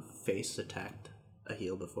me off if a face attacked a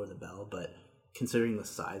heel before the bell, but considering the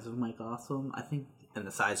size of Mike Awesome, I think, and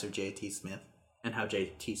the size of JT Smith, and how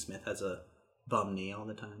JT Smith has a bum knee all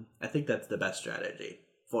the time, I think that's the best strategy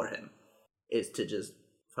for him, is to just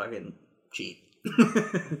fucking cheat.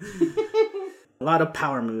 A lot of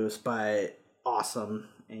power moves by Awesome,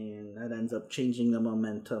 and that ends up changing the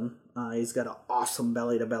momentum. He's got an awesome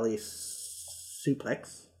belly-to-belly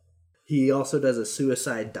suplex. He also does a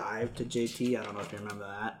suicide dive to JT. I don't know if you remember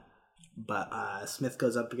that. But Smith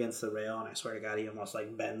goes up against the rail, and I swear to God, he almost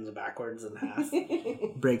like bends backwards in half.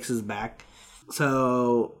 Breaks his back.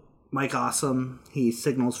 So Mike Awesome, he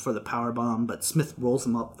signals for the power bomb, but Smith rolls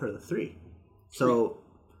him up for the 3. So,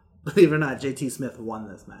 believe it or not, JT Smith won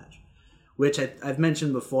this match. Which I've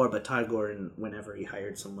mentioned before, but Todd Gordon, whenever he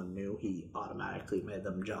hired someone new, he automatically made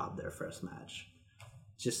them job their first match.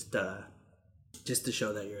 Just to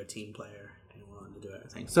show that you're a team player and willing to do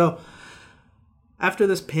everything. So, after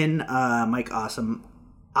this pin, Mike Awesome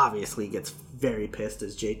obviously gets very pissed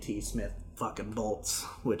as JT Smith fucking bolts,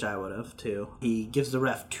 which I would have too. He gives the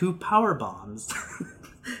ref 2 power bombs.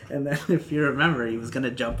 And then, if you remember, he was going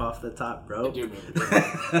to jump off the top rope. I do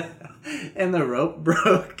remember. And the rope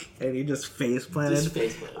broke, and he just face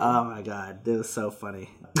planted. Oh my God, it was so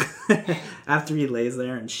funny. After he lays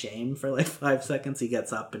there in shame for like 5 seconds, he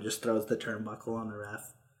gets up and just throws the turnbuckle on the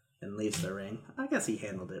ref and leaves the ring. I guess he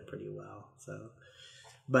handled it pretty well.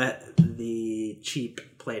 But the cheap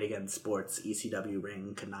Played Against Sports ECW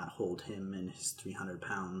ring could not hold him and his 300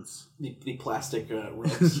 pounds. The plastic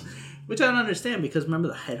ropes. Which I don't understand, because remember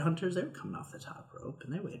the Headhunters? They were coming off the top rope,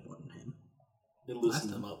 and they weighed more than him. They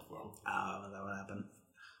loosened them up for him. Oh, is that what happened?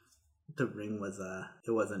 The ring was,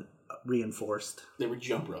 it wasn't reinforced. They were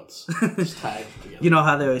jump ropes. Just tied together. You know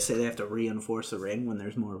how they always say they have to reinforce a ring when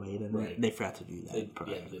there's more weight in it? They forgot to do that. They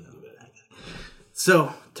didn't do that.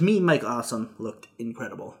 So, to me, Mike Awesome looked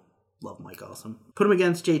incredible. Love Mike Awesome. Put him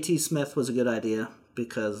against JT Smith was a good idea,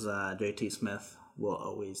 because JT Smith will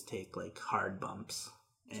always take like hard bumps.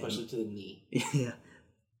 Especially to the knee. Yeah.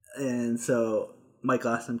 And so Mike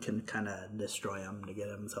Awesome can kind of destroy him to get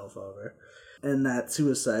himself over. And that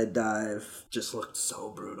suicide dive just looked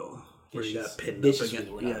so brutal. Where he got pinned up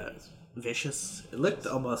again. Vicious. It looked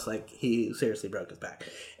almost like he seriously broke his back.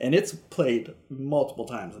 And it's played multiple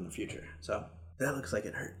times in the future. So that looks like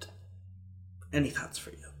it hurt. Any thoughts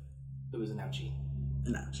for you? It was an ouchie.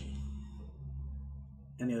 An ouchie.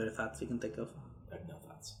 Any other thoughts you can think of? I have no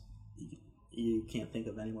thoughts. You can't think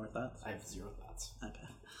of any more thoughts? I have 0 thoughts. Okay.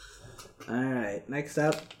 Alright, next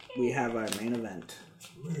up, we have our main event.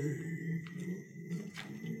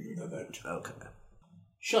 Okay.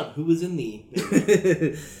 Sean, who was in the main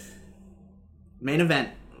event? Main event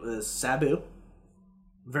was Sabu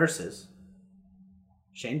versus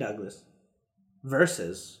Shane Douglas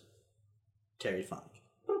versus Terry Funk.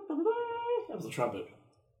 That was a trumpet.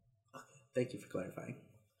 Okay, thank you for clarifying.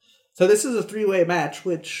 So this is a 3-way match,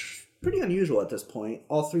 which is pretty unusual at this point.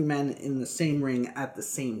 All 3 men in the same ring at the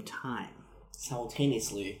same time.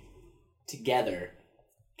 Simultaneously, together,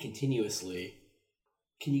 continuously.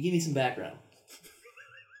 Can you give me some background?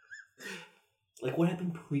 Like, what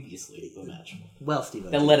happened previously in the match? Well, Steve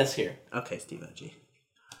O.G. That led us here. Okay, Steve O.G.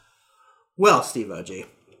 Well, Steve O.G.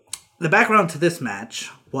 The background to this match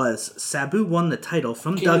was Sabu won the title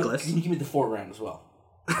from Douglas. Can you give me the foreground as well?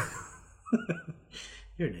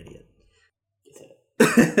 You're an idiot. You said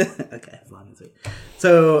it. Okay, as long as we...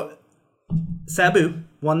 So, Sabu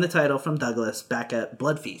won the title from Douglas back at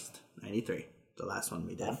Blood Feast 93. The last one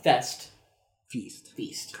we did. Fest.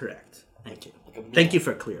 Feast. Correct. Thank you. Like Thank you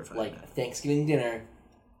for clarifying. Like a Thanksgiving dinner.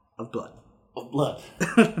 Of blood. Of blood.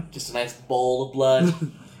 Just a nice bowl of blood.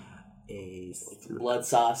 Blood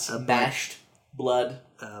sauce. Mashed blood.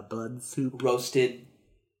 Blood soup. Roasted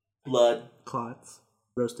blood. Clots.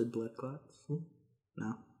 Roasted blood clots.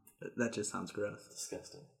 No? That just sounds gross.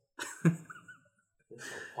 Disgusting. Why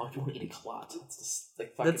would you want to eat a clot? It's just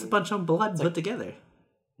like fucking... That's a bunch of blood put together.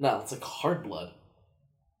 No, it's like hard blood.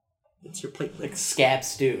 It's your plate. Like scab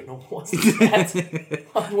stew. No one wants to eat that.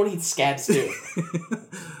 I want to eat scab stew.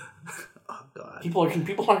 Oh God. People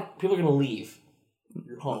are gonna leave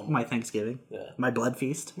your home. My Thanksgiving. Yeah. My blood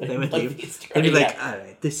feast. My They would blood leave. feast, They'd be right, like, all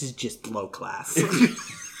right, this is just low class.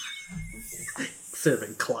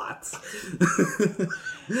 Serving clots.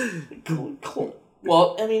 Cool.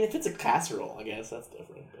 Well, I mean, if it's a casserole, I guess that's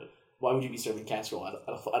different. But why would you be serving casserole at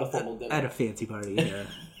a formal dinner? At a fancy party, yeah.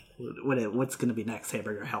 What's going to be next?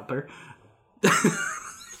 Hamburger helper?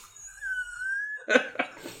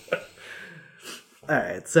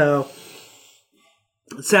 Alright, so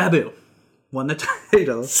Sabu won the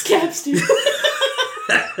title. Scab stew.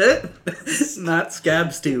 Not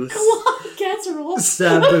scab stew. Come on, casserole.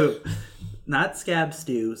 Sabu. Not scab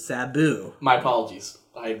stew, Sabu. My apologies.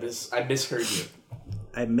 I misheard you.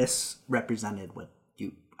 I misrepresented what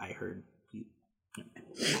I heard you.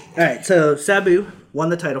 Alright, so Sabu won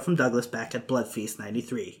the title from Douglas back at Blood Feast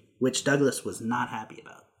 93, which Douglas was not happy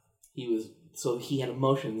about. He had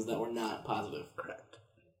emotions that were not positive. Correct.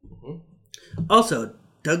 Mm-hmm. Also,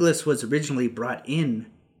 Douglas was originally brought in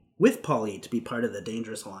with Paul E to be part of the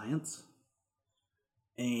Dangerous Alliance.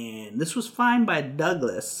 And this was fine by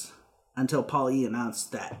Douglas until Paul E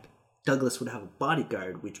announced that Douglas would have a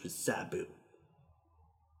bodyguard, which was Sabu.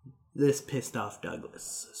 This pissed off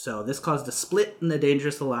Douglas. So this caused a split in the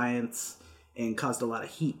Dangerous Alliance and caused a lot of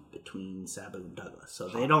heat between Sabu and Douglas. So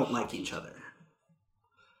they don't like each other.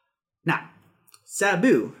 Now,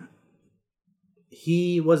 Sabu,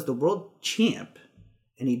 he was the world champ,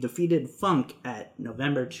 and he defeated Funk at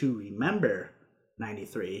November to Remember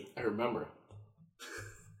 93. I remember.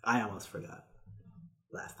 I almost forgot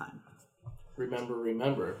last time.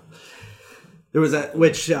 Remember. There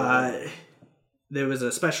was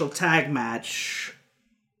a special tag match,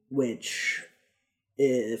 which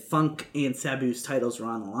Funk and Sabu's titles were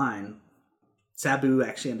on the line. Sabu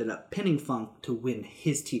actually ended up pinning Funk to win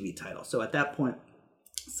his TV title. So at that point,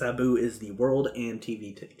 Sabu is the world and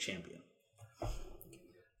TV champion.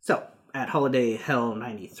 So at Holiday Hell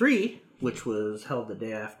 93, which was held the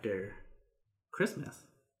day after Christmas,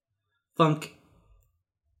 Funk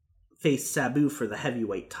faced Sabu for the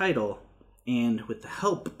heavyweight title, and with the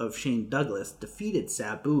help of Shane Douglas, defeated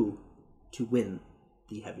Sabu to win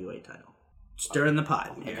the heavyweight title. Stir in the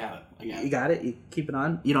pot. I got it. You got it? You keep it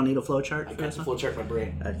on? You don't need a flow chart for this one? I got the flow chart in my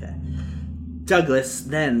brain. Okay. Douglas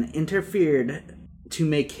then interfered to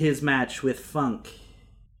make his match with Funk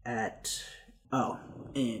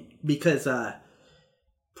because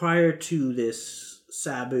prior to this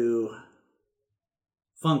Sabu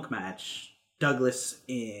Funk match, Douglas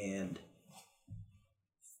and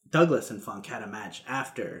Funk had a match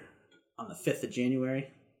after on the 5th of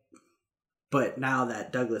January. But now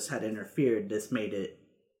that Douglas had interfered, this made it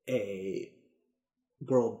a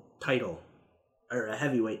world title or a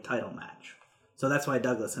heavyweight title match. So that's why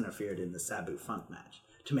Douglas interfered in the Sabu Funk match,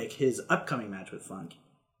 to make his upcoming match with Funk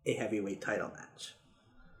a heavyweight title match.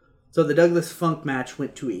 So the Douglas Funk match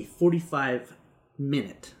went to a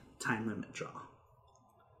 45-minute time limit draw,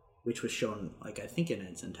 which was shown, I think, in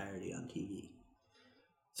its entirety on TV.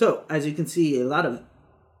 So, as you can see, a lot of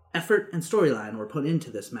effort and storyline were put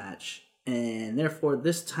into this match, and therefore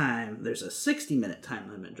this time there's a 60-minute time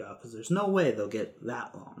limit draw, because there's no way they'll get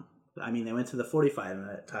that long. I mean, they went to the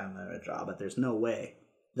 45-minute time limit draw, but there's no way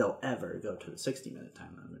they'll ever go to the 60-minute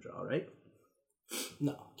time limit draw, right?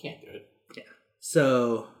 No, can't do it. Yeah.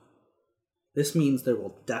 So, this means there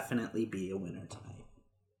will definitely be a winner tonight.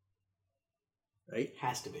 Right?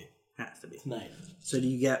 Has to be. Has to be. Tonight. So do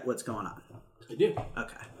you get what's going on? I do.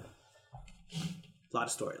 Okay. A lot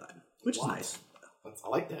of storyline, which is nice. I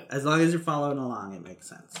like that. As long as you're following along, it makes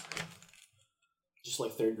sense. Just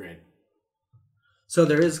like 3rd grade. So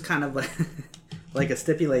there is kind of like a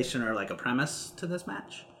stipulation or like a premise to this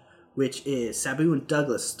match, which is Sabu and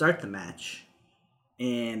Douglas start the match,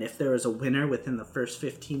 and if there is a winner within the first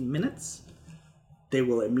 15 minutes,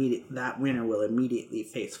 that winner will immediately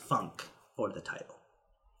face Funk for the title.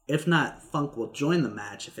 If not, Funk will join the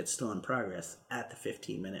match if it's still in progress at the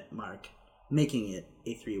 15-minute mark, making it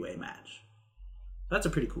a 3-way match. That's a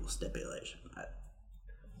pretty cool stipulation. I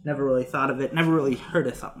never really thought of it, never really heard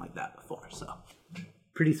of something like that before, so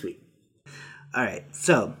pretty sweet. Alright,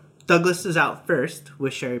 so Douglas is out first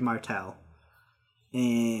with Sherry Martel.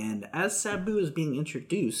 And as Sabu is being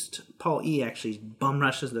introduced, Paul E actually bum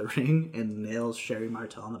rushes the ring and nails Sherry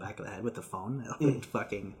Martel on the back of the head with the phone. It looked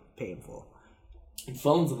fucking painful. And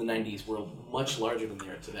phones in the 90s were much larger than they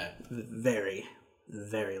are today. Very,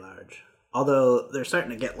 very large. Although they're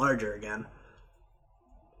starting to get larger again.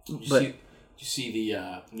 Did you see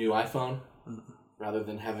the new iPhone? Mm-hmm. Rather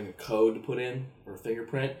than having a code to put in or a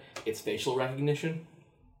fingerprint, it's facial recognition.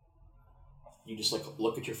 You just like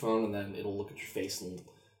look at your phone and then it'll look at your face and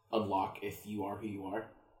unlock if you are who you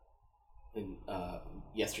are. And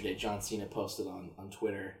yesterday, John Cena posted on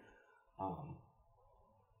Twitter,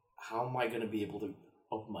 how am I going to be able to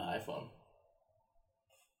open my iPhone?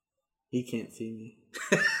 He can't see me.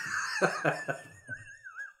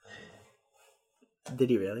 Did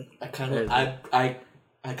he really? I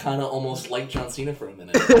kind of almost like John Cena for a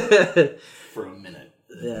minute.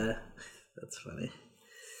 Yeah, that's funny.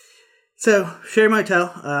 So, Sherry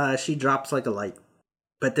Martel, she drops like a light.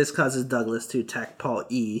 But this causes Douglas to attack Paul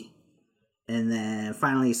E. And then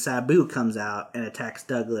finally Sabu comes out and attacks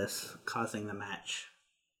Douglas, causing the match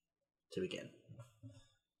to begin.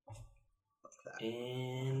 Like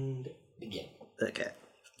and begin. Okay.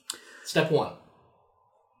 Step 1.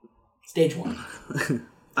 Stage 1.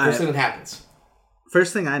 First thing that happens.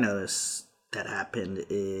 First thing I noticed that happened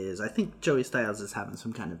is I think Joey Styles is having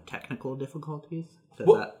some kind of technical difficulties.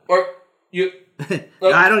 So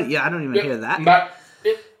I don't even hear that.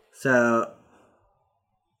 So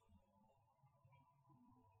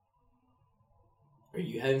are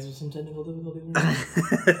you having some technical difficulties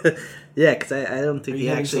right now? Yeah, because I don't think he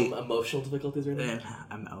actually some emotional difficulties right now.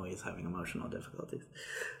 I'm always having emotional difficulties.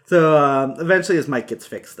 So eventually his mic gets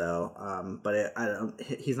fixed though. But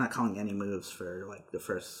he's not calling any moves for like the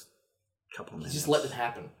first couple minutes. Just let it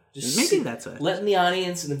happen. Maybe that's it. Letting the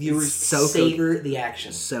audience and the viewers savor the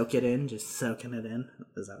action. Soak it in, just soaking it in.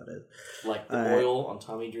 Is that what it is? Like the oil on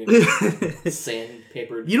Tommy Dreamer's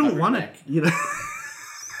sandpaper. You don't want it. You know.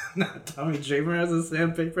 No, Tommy Dreamer has a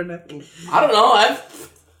sandpaper neck. I don't know.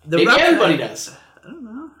 Maybe everybody does. I don't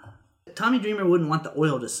know. Tommy Dreamer wouldn't want the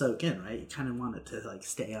oil to soak in, right? He kind of wanted to like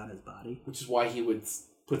stay on his body, which is why he would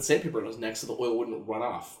put sandpaper on his neck so the oil wouldn't run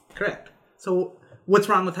off. Correct. So what's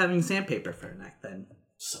wrong with having sandpaper for a neck then?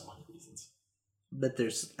 So many reasons. But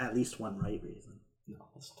there's at least one right reason. No,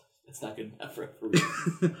 that's not good enough for a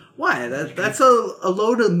reason. Why? That's a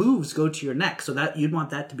load of moves go to your neck, so that you'd want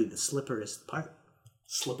that to be the slipperiest part.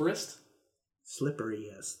 Slipperist?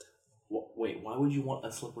 Slipperiest. Wait, why would you want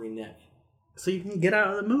a slippery neck? So you can get out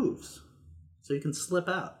of the moves. So you can slip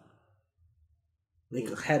out. Like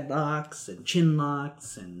headlocks and chin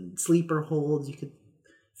locks and sleeper holds. You could,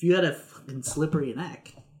 if you had a fucking slippery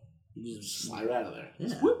neck, you just slide out of there. Yeah,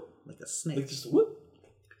 just whoop. Like a snake. Like just whoop.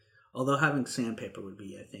 Although having sandpaper would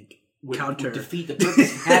be, I think, would defeat the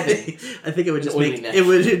purpose of having. I think it would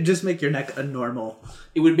just make your neck a normal.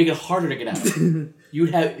 It would make it harder to get out. He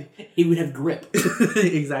would have grip.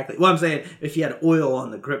 Exactly. Well, I'm saying if you had oil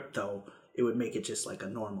on the grip, though, it would make it just like a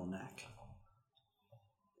normal neck.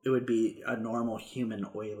 It would be a normal human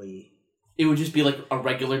oily. It would just be like a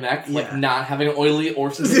regular neck, like not having an oily or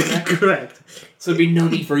sensitive neck. Correct. So there'd be no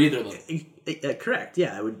need for either of them. Correct.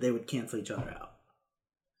 Yeah, they would cancel each other out.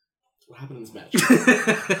 What happened in this match?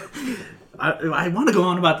 I want to go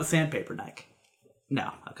on about the sandpaper neck.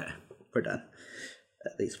 No. Okay. We're done.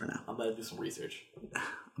 At least for now. I'm going to do some research.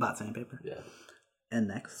 About sandpaper? Yeah. And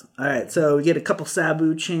next. Alright, so we get a couple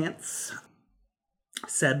Sabu chants.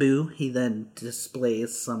 Sabu, he then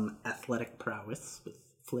displays some athletic prowess with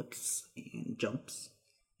flips and jumps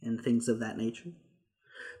and things of that nature.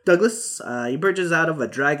 Douglas, he burges out of a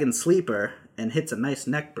dragon sleeper and hits a nice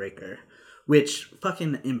neck breaker, which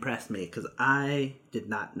fucking impressed me because I did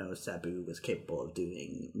not know Sabu was capable of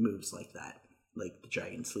doing moves like that, like the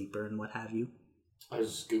dragon sleeper and what have you. I was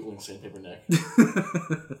just Googling sandpaper neck.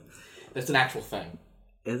 That's an actual thing.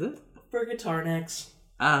 Is it? For guitar necks.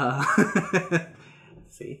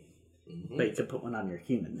 See? Mm-hmm. But you could put one on your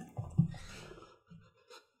human neck.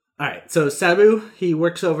 Alright, so Sabu, he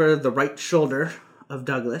works over the right shoulder of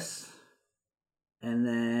Douglas. And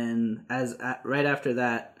then right after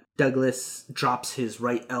that, Douglas drops his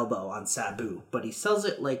right elbow on Sabu. But he sells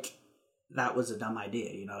it like that was a dumb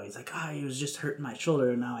idea, you know? He's like, he was just hurting my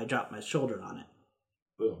shoulder, and now I dropped my shoulder on it.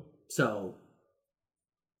 Boom. So,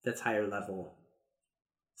 that's higher level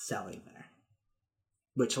selling there.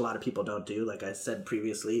 Which a lot of people don't do. Like I said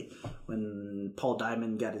previously, when Paul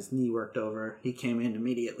Diamond got his knee worked over, he came in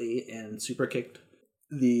immediately and super kicked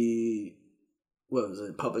the,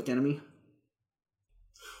 Public Enemy.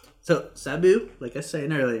 So, Sabu, like I was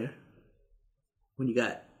saying earlier, when you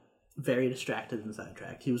got very distracted and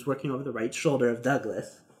sidetracked, he was working over the right shoulder of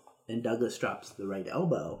Douglas, and Douglas drops the right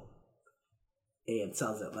elbow and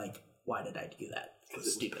sells it like, why did I do that? Because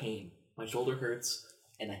it's stupid. Pain. My shoulder hurts,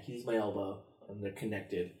 and I use my elbow, and they're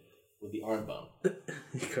connected with the arm bone.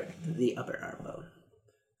 Correct. The upper arm bone.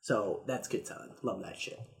 So that's good selling. Love that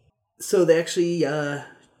shit. So they actually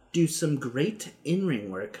do some great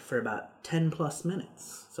in-ring work for about 10 plus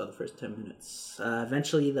minutes. So the first 10 minutes.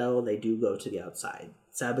 Eventually, though, they do go to the outside.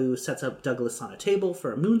 Sabu sets up Douglas on a table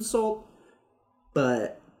for a moonsault,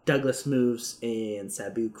 But Douglas moves and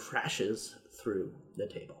Sabu crashes through the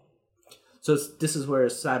table. So this is where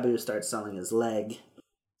Sabu starts selling his leg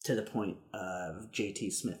to the point of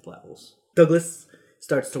JT Smith levels. Douglas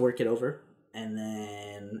starts to work it over, and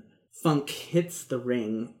then Funk hits the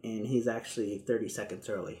ring, and he's actually 30 seconds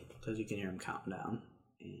early because you can hear him counting down.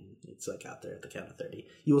 And it's like out there at the count of 30.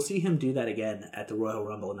 You will see him do that again at the Royal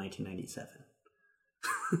Rumble in 1997.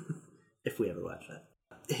 If we ever watch that.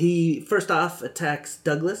 He first off attacks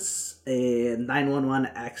Douglas, and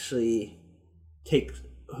 911 actually takes,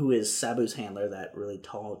 who is Sabu's handler, that really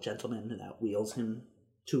tall gentleman that wheels him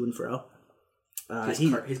to and fro.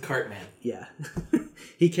 His cart man. Yeah.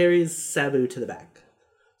 He carries Sabu to the back.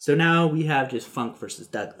 So now we have just Funk versus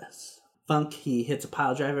Douglas. Funk, he hits a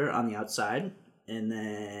pile driver on the outside, and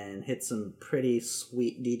then hits some pretty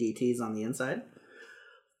sweet DDTs on the inside.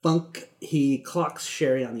 Funk, he clocks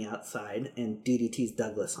Sherry on the outside and DDTs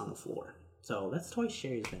Douglas on the floor. So that's twice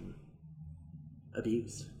Sherry's been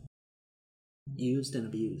abused. Used and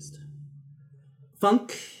abused.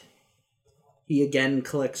 Funk, he again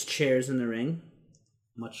collects chairs in the ring,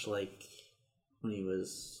 much like when he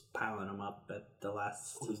was piling them up at the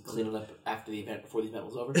last... He was cleaning up after the event, before the event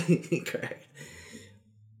was over? Correct.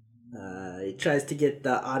 He tries to get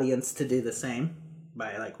the audience to do the same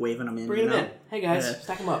by like waving them in. Bring them in. Hey guys,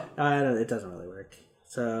 stack them up. It doesn't really work.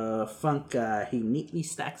 So Funk, he neatly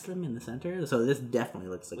stacks them in the center. So this definitely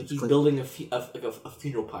looks like he's building a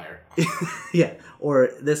funeral pyre. Yeah,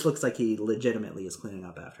 or this looks like he legitimately is cleaning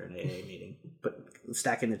up after an AA meeting, but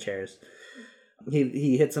stacking the chairs.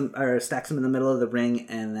 He hits them or stacks them in the middle of the ring,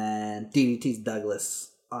 and then DDTs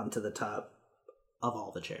Douglas onto the top of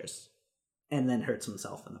all the chairs. And then hurts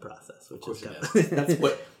himself in the process, which is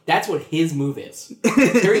good. That's what his move is.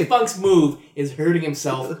 Terry Funk's move is hurting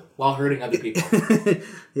himself while hurting other people.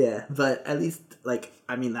 Yeah, but at least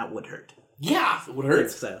that would hurt. Yeah, it would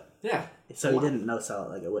hurt. So yeah, so he didn't no sell it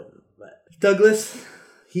like it wouldn't. But Douglas,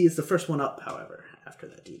 he is the first one up. However, after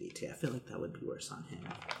that DDT, I feel like that would be worse on him.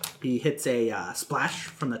 He hits a splash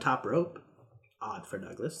from the top rope. Odd for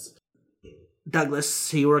Douglas.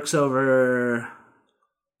 Douglas, he works over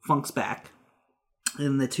Funk's back.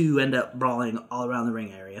 And the two end up brawling all around the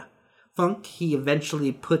ring area. Funk, he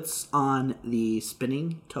eventually puts on the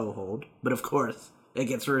spinning toe hold. But of course, it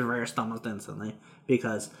gets reversed almost instantly.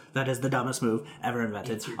 Because that is the dumbest move ever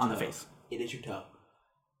invented on the face. It is your toe.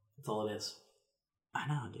 That's all it is. I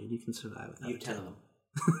know, dude. You can survive with that. You have 10 of them.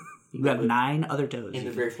 You have 9 other toes. And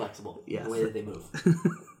they're very flexible. Yes. In the way that they move.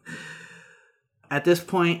 At this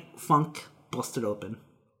point, Funk busted open.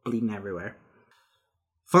 Bleeding everywhere.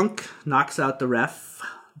 Funk knocks out the ref.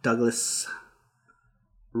 Douglas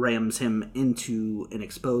rams him into an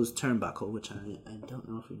exposed turnbuckle, which I don't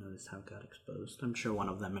know if you noticed how it got exposed. I'm sure one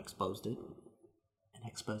of them exposed it. An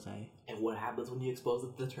expose. And what happens when you expose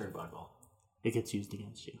the turnbuckle? It gets used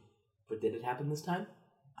against you. But did it happen this time?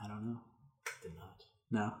 I don't know. It did not.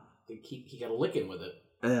 No. He got a licking with it.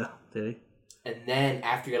 Yeah, did he? And then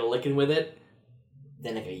after he got a licking with it,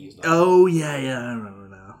 then it got used on. Oh, yeah, I remember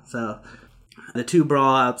now. So the two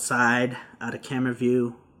brawl outside, out of camera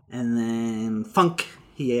view, and then Funk,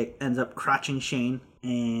 he ends up crotching Shane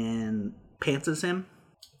and pantses him.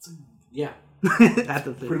 Yeah.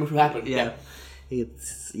 Pretty much what happened. Yeah.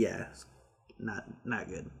 It's not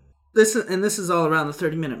good. This is all around the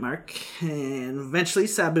 30-minute mark, and eventually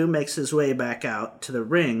Sabu makes his way back out to the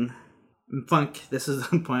ring. And Funk, this is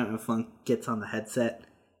the point when Funk gets on the headset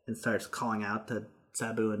and starts calling out to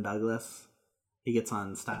Sabu and Douglas. He gets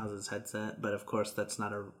on Styles' headset, but of course that's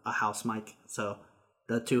not a house mic, so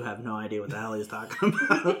the two have no idea what the hell he's talking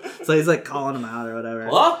about. So he's like calling him out or whatever.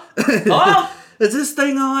 Hello? Hello? Is this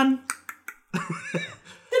thing on?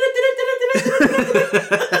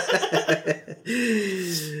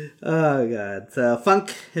 Oh god. So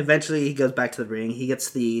Funk, eventually he goes back to the ring. He gets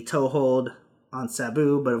the toe hold on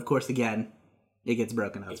Sabu, but of course again, it gets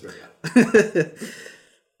broken up.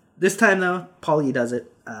 This time though, Paulie does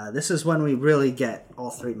it. This is when we really get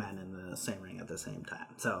all three men in the same ring at the same time.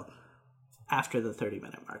 So after the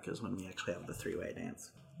 30-minute mark is when we actually have the three-way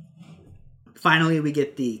dance. Finally, we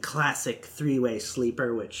get the classic three-way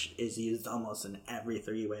sleeper, which is used almost in every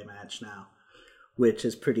three-way match now, which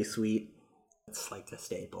is pretty sweet. It's like a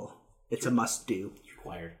staple. It's a must-do. It's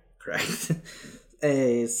required. Correct.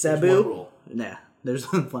 Sabu. There's one rule. Nah, there's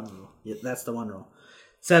one rule. Yeah, that's the one rule.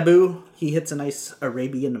 Sabu, he hits a nice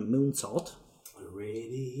Arabian moonsault.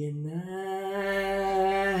 Arabian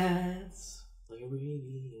Nights.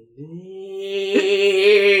 Arabian days.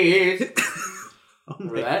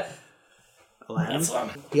 Remember that? Aladdin.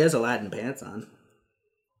 He has Aladdin pants on.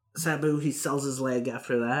 Sabu, he sells his leg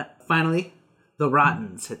after that. Finally, the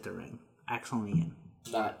Rottens hit the ring. Axel and Ian.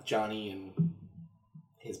 Not Johnny and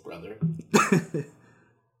his brother.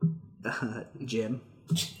 Jim.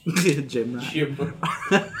 Jim Rotten. Jim.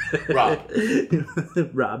 Rob.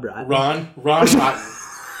 Rob Rotten. Ron Rotten.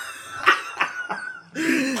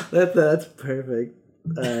 That's perfect.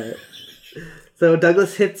 So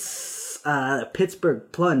Douglas hits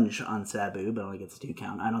Pittsburgh plunge on Sabu, but only gets a 2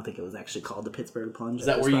 count. I don't think it was actually called the Pittsburgh plunge. Is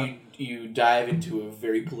that where you dive into a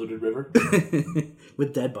very polluted river?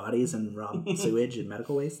 With dead bodies and raw sewage and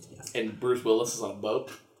medical waste? Yes. And Bruce Willis is on a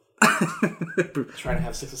boat? Trying to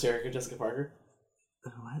have sex with Sarah Jessica Parker?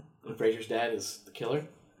 What? And Fraser's dad is the killer?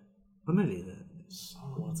 What movie is it? I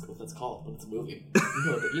don't know what that's called, but it's a movie.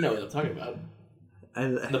 You know what I'm talking about.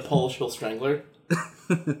 The Polish Hill Strangler.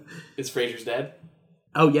 Is Fraser's dad?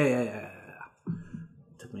 Oh, yeah.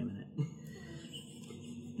 Took me a minute.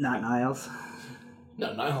 Not Niles?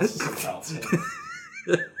 No, Niles is from Charles.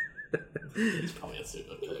 He's probably a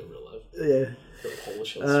serial killer in real life. Yeah. The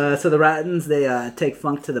Polish Hill so the Rottens, they take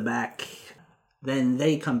Funk to the back. Then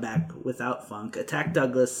they come back without Funk, attack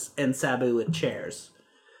Douglas and Sabu with chairs.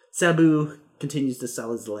 Sabu continues to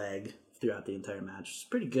sell his leg throughout the entire match. It's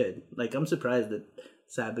pretty good. Like, I'm surprised that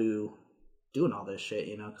Sabu doing all this shit,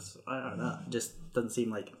 you know, because, I don't know, it just doesn't seem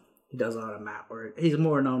like he does a lot of mat work. He's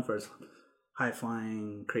more known for his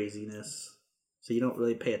high-flying craziness, so you don't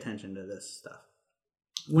really pay attention to this stuff.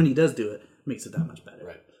 When he does do it, it makes it that much better.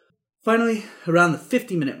 Right. Finally, around the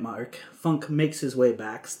 50-minute mark, Funk makes his way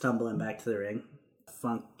back, stumbling back to the ring.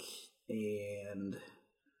 Funk and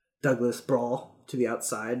Douglas brawl to the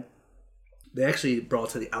outside. They actually brawl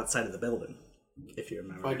to the outside of the building, if you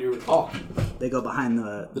remember. I do recall. They go behind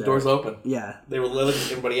the door's open. Yeah. They were letting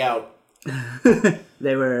everybody out.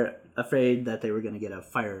 They were afraid that they were going to get a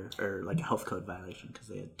fire or like a health code violation because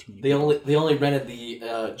they had too many They only rented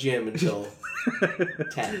the gym until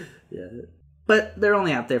 10. Yeah. But they're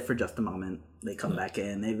only out there for just a moment. They come back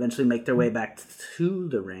in. They eventually make their way back to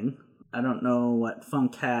the ring. I don't know what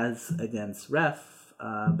Funk has against Ref,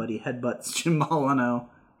 but he headbutts Jim Molyneux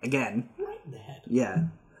again. Right in the head. Yeah.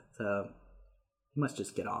 So he must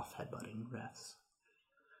just get off headbutting refs.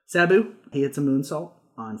 Sabu, he hits a moonsault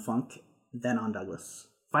on Funk, then on Douglas.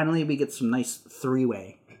 Finally, we get some nice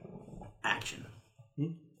 3-way action.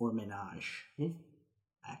 Or menage.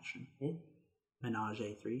 Action. Menage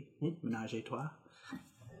a 3. Menage a trois.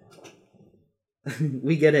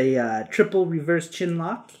 We get a triple reverse chin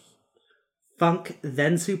lock. Funk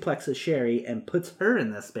then suplexes Sherry and puts her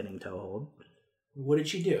in the spinning toe hold. What did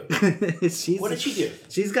she do? What did she do?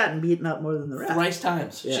 She's gotten beaten up more than the rest. Thrice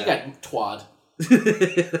times. Yeah. She got twad.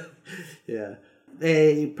 Yeah.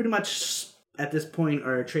 They pretty much, at this point,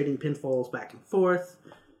 are trading pinfalls back and forth.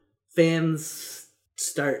 Fans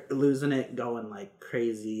start losing it, going like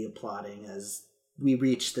crazy, applauding as we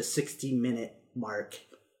reach the 60-minute mark,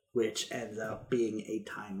 which ends up being a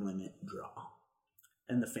time limit draw.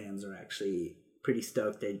 And the fans are actually pretty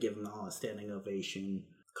stoked. They give them all a standing ovation,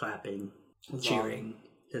 clapping, cheering,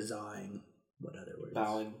 huzzahing, what other words?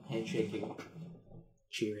 Bowing, handshaking,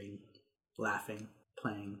 cheering, laughing,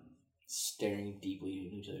 playing, staring deeply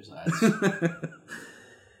in each other's eyes.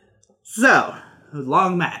 So, a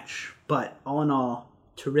long match, but all in all,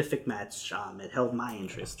 terrific match. It held my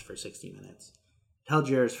interest for 60 minutes. It held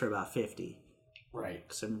yours for about 50. Right.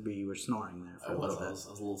 Because I remember you were snoring there for a little bit. I was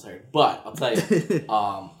a little tired. But, I'll tell you,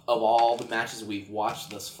 of all the matches we've watched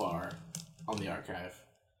thus far on the archive,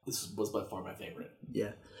 this was by far my favorite.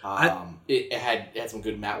 Yeah. It had some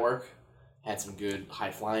good mat work, had some good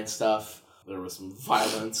high-flying stuff. There was some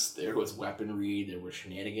violence, there was weaponry, there were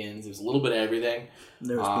shenanigans, there was a little bit of everything.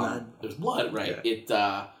 There was blood. There was blood, right.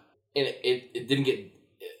 Yeah. It didn't get...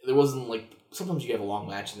 There wasn't, like... Sometimes you have a long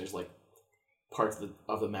match and there's, like, parts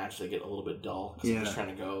of the match that get a little bit dull because you're just trying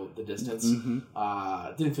to go the distance.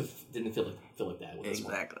 Mm-hmm. Didn't feel like that with this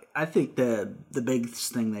one. Exactly. I think the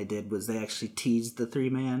biggest thing they did was they actually teased the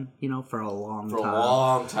 3-man, for a long time. For a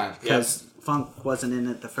long time. Because Funk wasn't in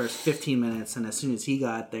it the first 15 minutes, and as soon as he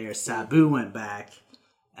got there, Sabu went back,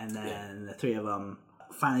 and then the three of them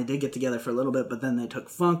finally did get together for a little bit, but then they took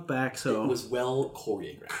Funk back, so... It was well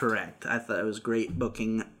choreographed. Correct. I thought it was great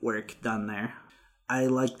booking work done there. I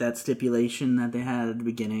like that stipulation that they had at the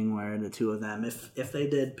beginning where the two of them, if they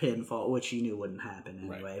did pinfall, which you knew wouldn't happen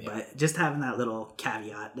anyway, but just having that little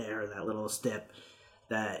caveat there, that little stip,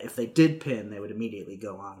 that if they did pin, they would immediately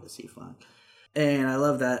go on to see Funk. And I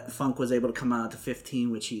love that Funk was able to come out to 15,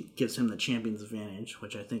 which gives him the champion's advantage,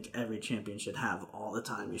 which I think every champion should have all the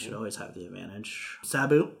time. You should always have the advantage.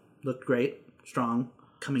 Sabu looked great, strong,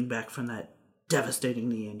 coming back from that devastating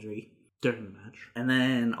knee injury during the match. And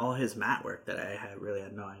then all his mat work that I really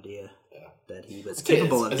had no idea that he was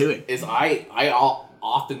capable of doing. I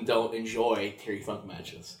often don't enjoy Terry Funk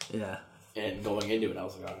matches. Yeah. And going into it, I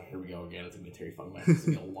was like, oh, here we go again. It's going to be a Terry Funk match. It's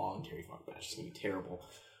going to be a long Terry Funk match. It's going to be terrible.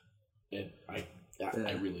 And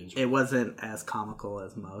I really enjoyed it. It wasn't as comical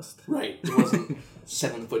as most. Right. It wasn't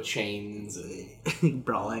 7-foot chains and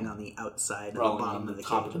brawling on the outside brawling of the bottom on of the the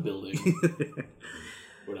top of the building.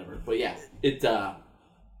 Whatever. But yeah, it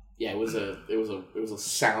was a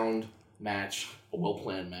sound match, a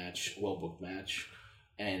well-planned match, a well-booked match,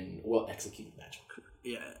 and well-executed match.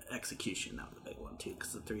 Yeah, execution, that was a big one too,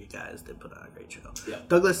 because the three guys did put on a great show. Yeah.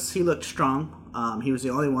 Douglas, he looked strong. He was the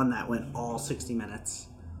only one that went all 60 minutes.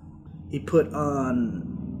 He put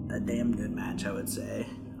on a damn good match, I would say.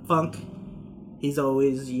 Funk, he's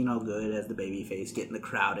always, good as the babyface, getting the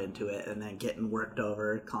crowd into it and then getting worked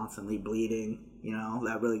over, constantly bleeding.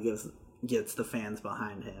 That really gets the fans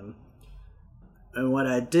behind him. And what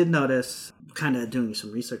I did notice, kind of doing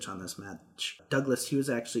some research on this match, Douglas,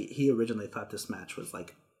 he originally thought this match was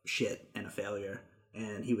like shit and a failure.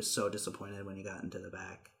 And he was so disappointed when he got into the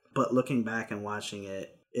back. But looking back and watching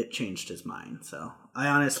it, it changed his mind. So I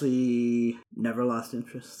honestly never lost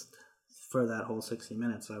interest for that whole 60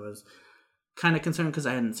 minutes. I was kind of concerned because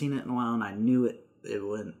I hadn't seen it in a while and I knew it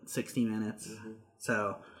went 60 minutes. Mm-hmm.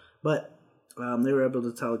 So, but they were able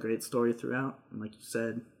to tell a great story throughout. And like you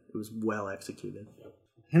said, it was well executed. Yep.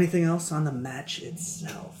 Anything else on the match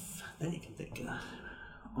itself that you can think of?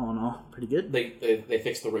 All in all, pretty good. They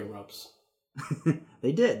fixed the ring ropes.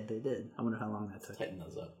 They did. I wonder how long that took. Tighten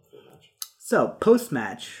those up for the match. So,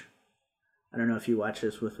 post-match, I don't know if you watched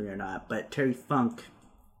this with me or not, but Terry Funk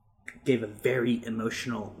gave a very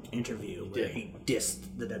emotional interview where he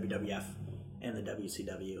dissed the WWF and the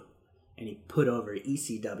WCW, and he put over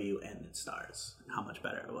ECW and the Stars, how much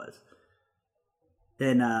better it was.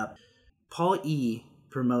 Then Paul E.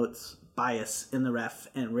 promotes bias in the ref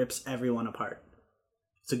and rips everyone apart.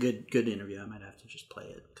 It's a good interview. I might have to just play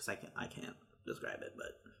it because I can't describe it,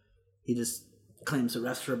 but he just claims the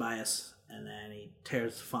refs for bias, and then he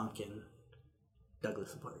tears Funk and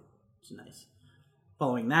Douglas apart. It's nice.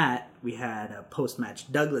 Following that, we had a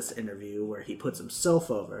post-match Douglas interview where he puts himself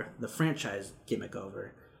over, the franchise gimmick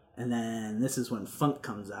over, and then this is when Funk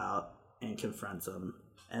comes out and confronts him,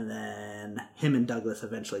 and then him and Douglas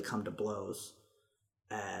eventually come to blows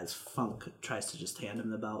as Funk tries to just hand him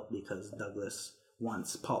the belt because Douglas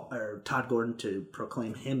wants Todd Gordon to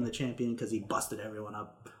proclaim him the champion because he busted everyone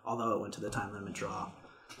up, although it went to the time limit draw.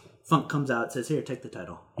 Funk comes out and says, here, take the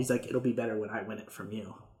title. He's like, it'll be better when I win it from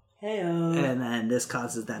you. Hey-o. And then this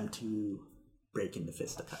causes them to break into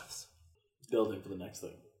fisticuffs. Building for the next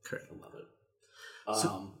thing. Correct. I love it.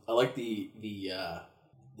 I like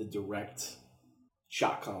the direct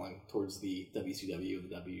shot calling towards the WCW and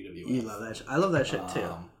the WWF. You love that. I love that shit too.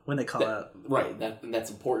 When they call out, right?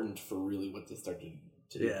 That's important for really what they start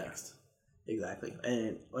to do next. Exactly.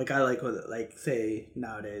 And I like what say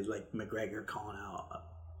nowadays McGregor calling out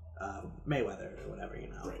Mayweather or whatever,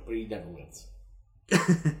 Right, but he never wins.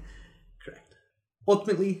 Correct.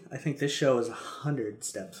 Ultimately, I think this show is 100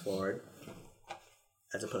 steps forward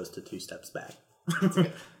as opposed to 2 steps back.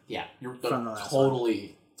 Yeah, you're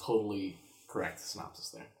totally correct synopsis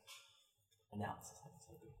there. Analysis.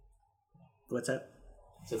 What's that?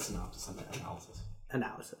 I said synopsis and analysis.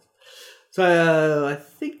 Analysis. So I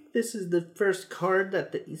think this is the first card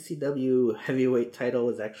that the ECW heavyweight title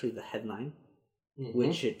is actually the headline,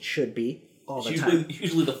 which it should be all the time.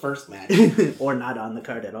 Usually the first match. Or not on the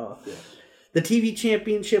card at all. Yeah. The TV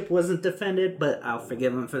championship wasn't defended, but I'll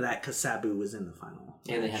forgive him for that because Sabu was in the final.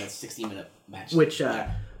 And they had a 60-minute match. Which,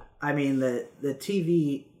 I mean, the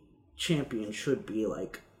TV champion should be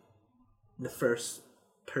the first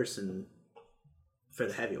person for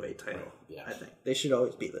the heavyweight title. Yeah. I think they should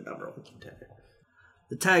always be the number one contender.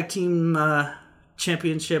 The tag team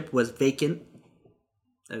championship was vacant.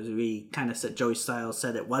 As we kind of said, Joey Styles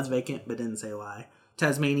said it was vacant, but didn't say why.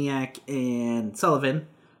 Tasmaniac and Sullivan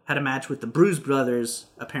had a match with the Bruise Brothers,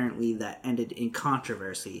 apparently, that ended in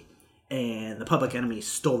controversy, and the Public Enemy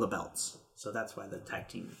stole the belts. So that's why the tag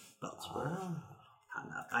team belts were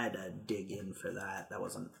hung up. I had to dig in for that. That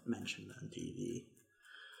wasn't mentioned on TV.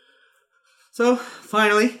 So,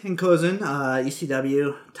 finally, in Kozin,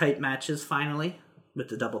 ECW tight matches, finally, with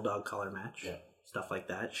the double dog collar match. Yeah. Stuff like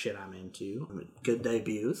that. Shit I'm into. Good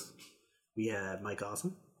debuts. We had Mike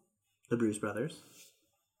Awesome, the Bruise Brothers.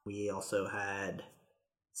 We also had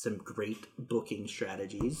some great booking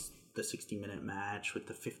strategies. The 60-minute match with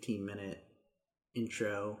the 15-minute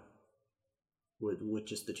intro with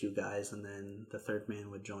just the 2 guys, and then the third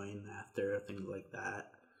man would join after, things like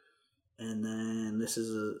that. And then this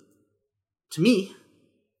is, to me,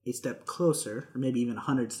 a step closer, or maybe even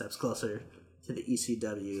 100 steps closer to the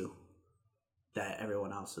ECW that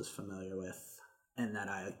everyone else is familiar with and that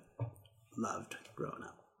I loved growing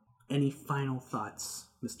up. Any final thoughts,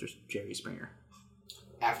 Mr. Jerry Springer?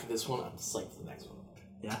 After this one, I'm psyched for the next one.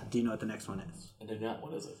 Yeah? Do you know what the next one is? I do not.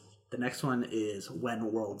 What is it? The next one is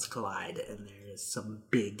When Worlds Collide, and there's some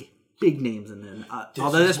big names in there.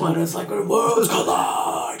 Although this one is like when worlds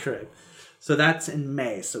collide. Correct. So that's in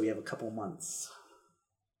May, so we have a couple months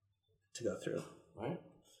to go through. Right.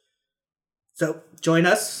 So join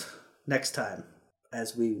us next time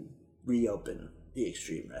as we reopen the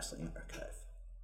Extreme Wrestling Archive.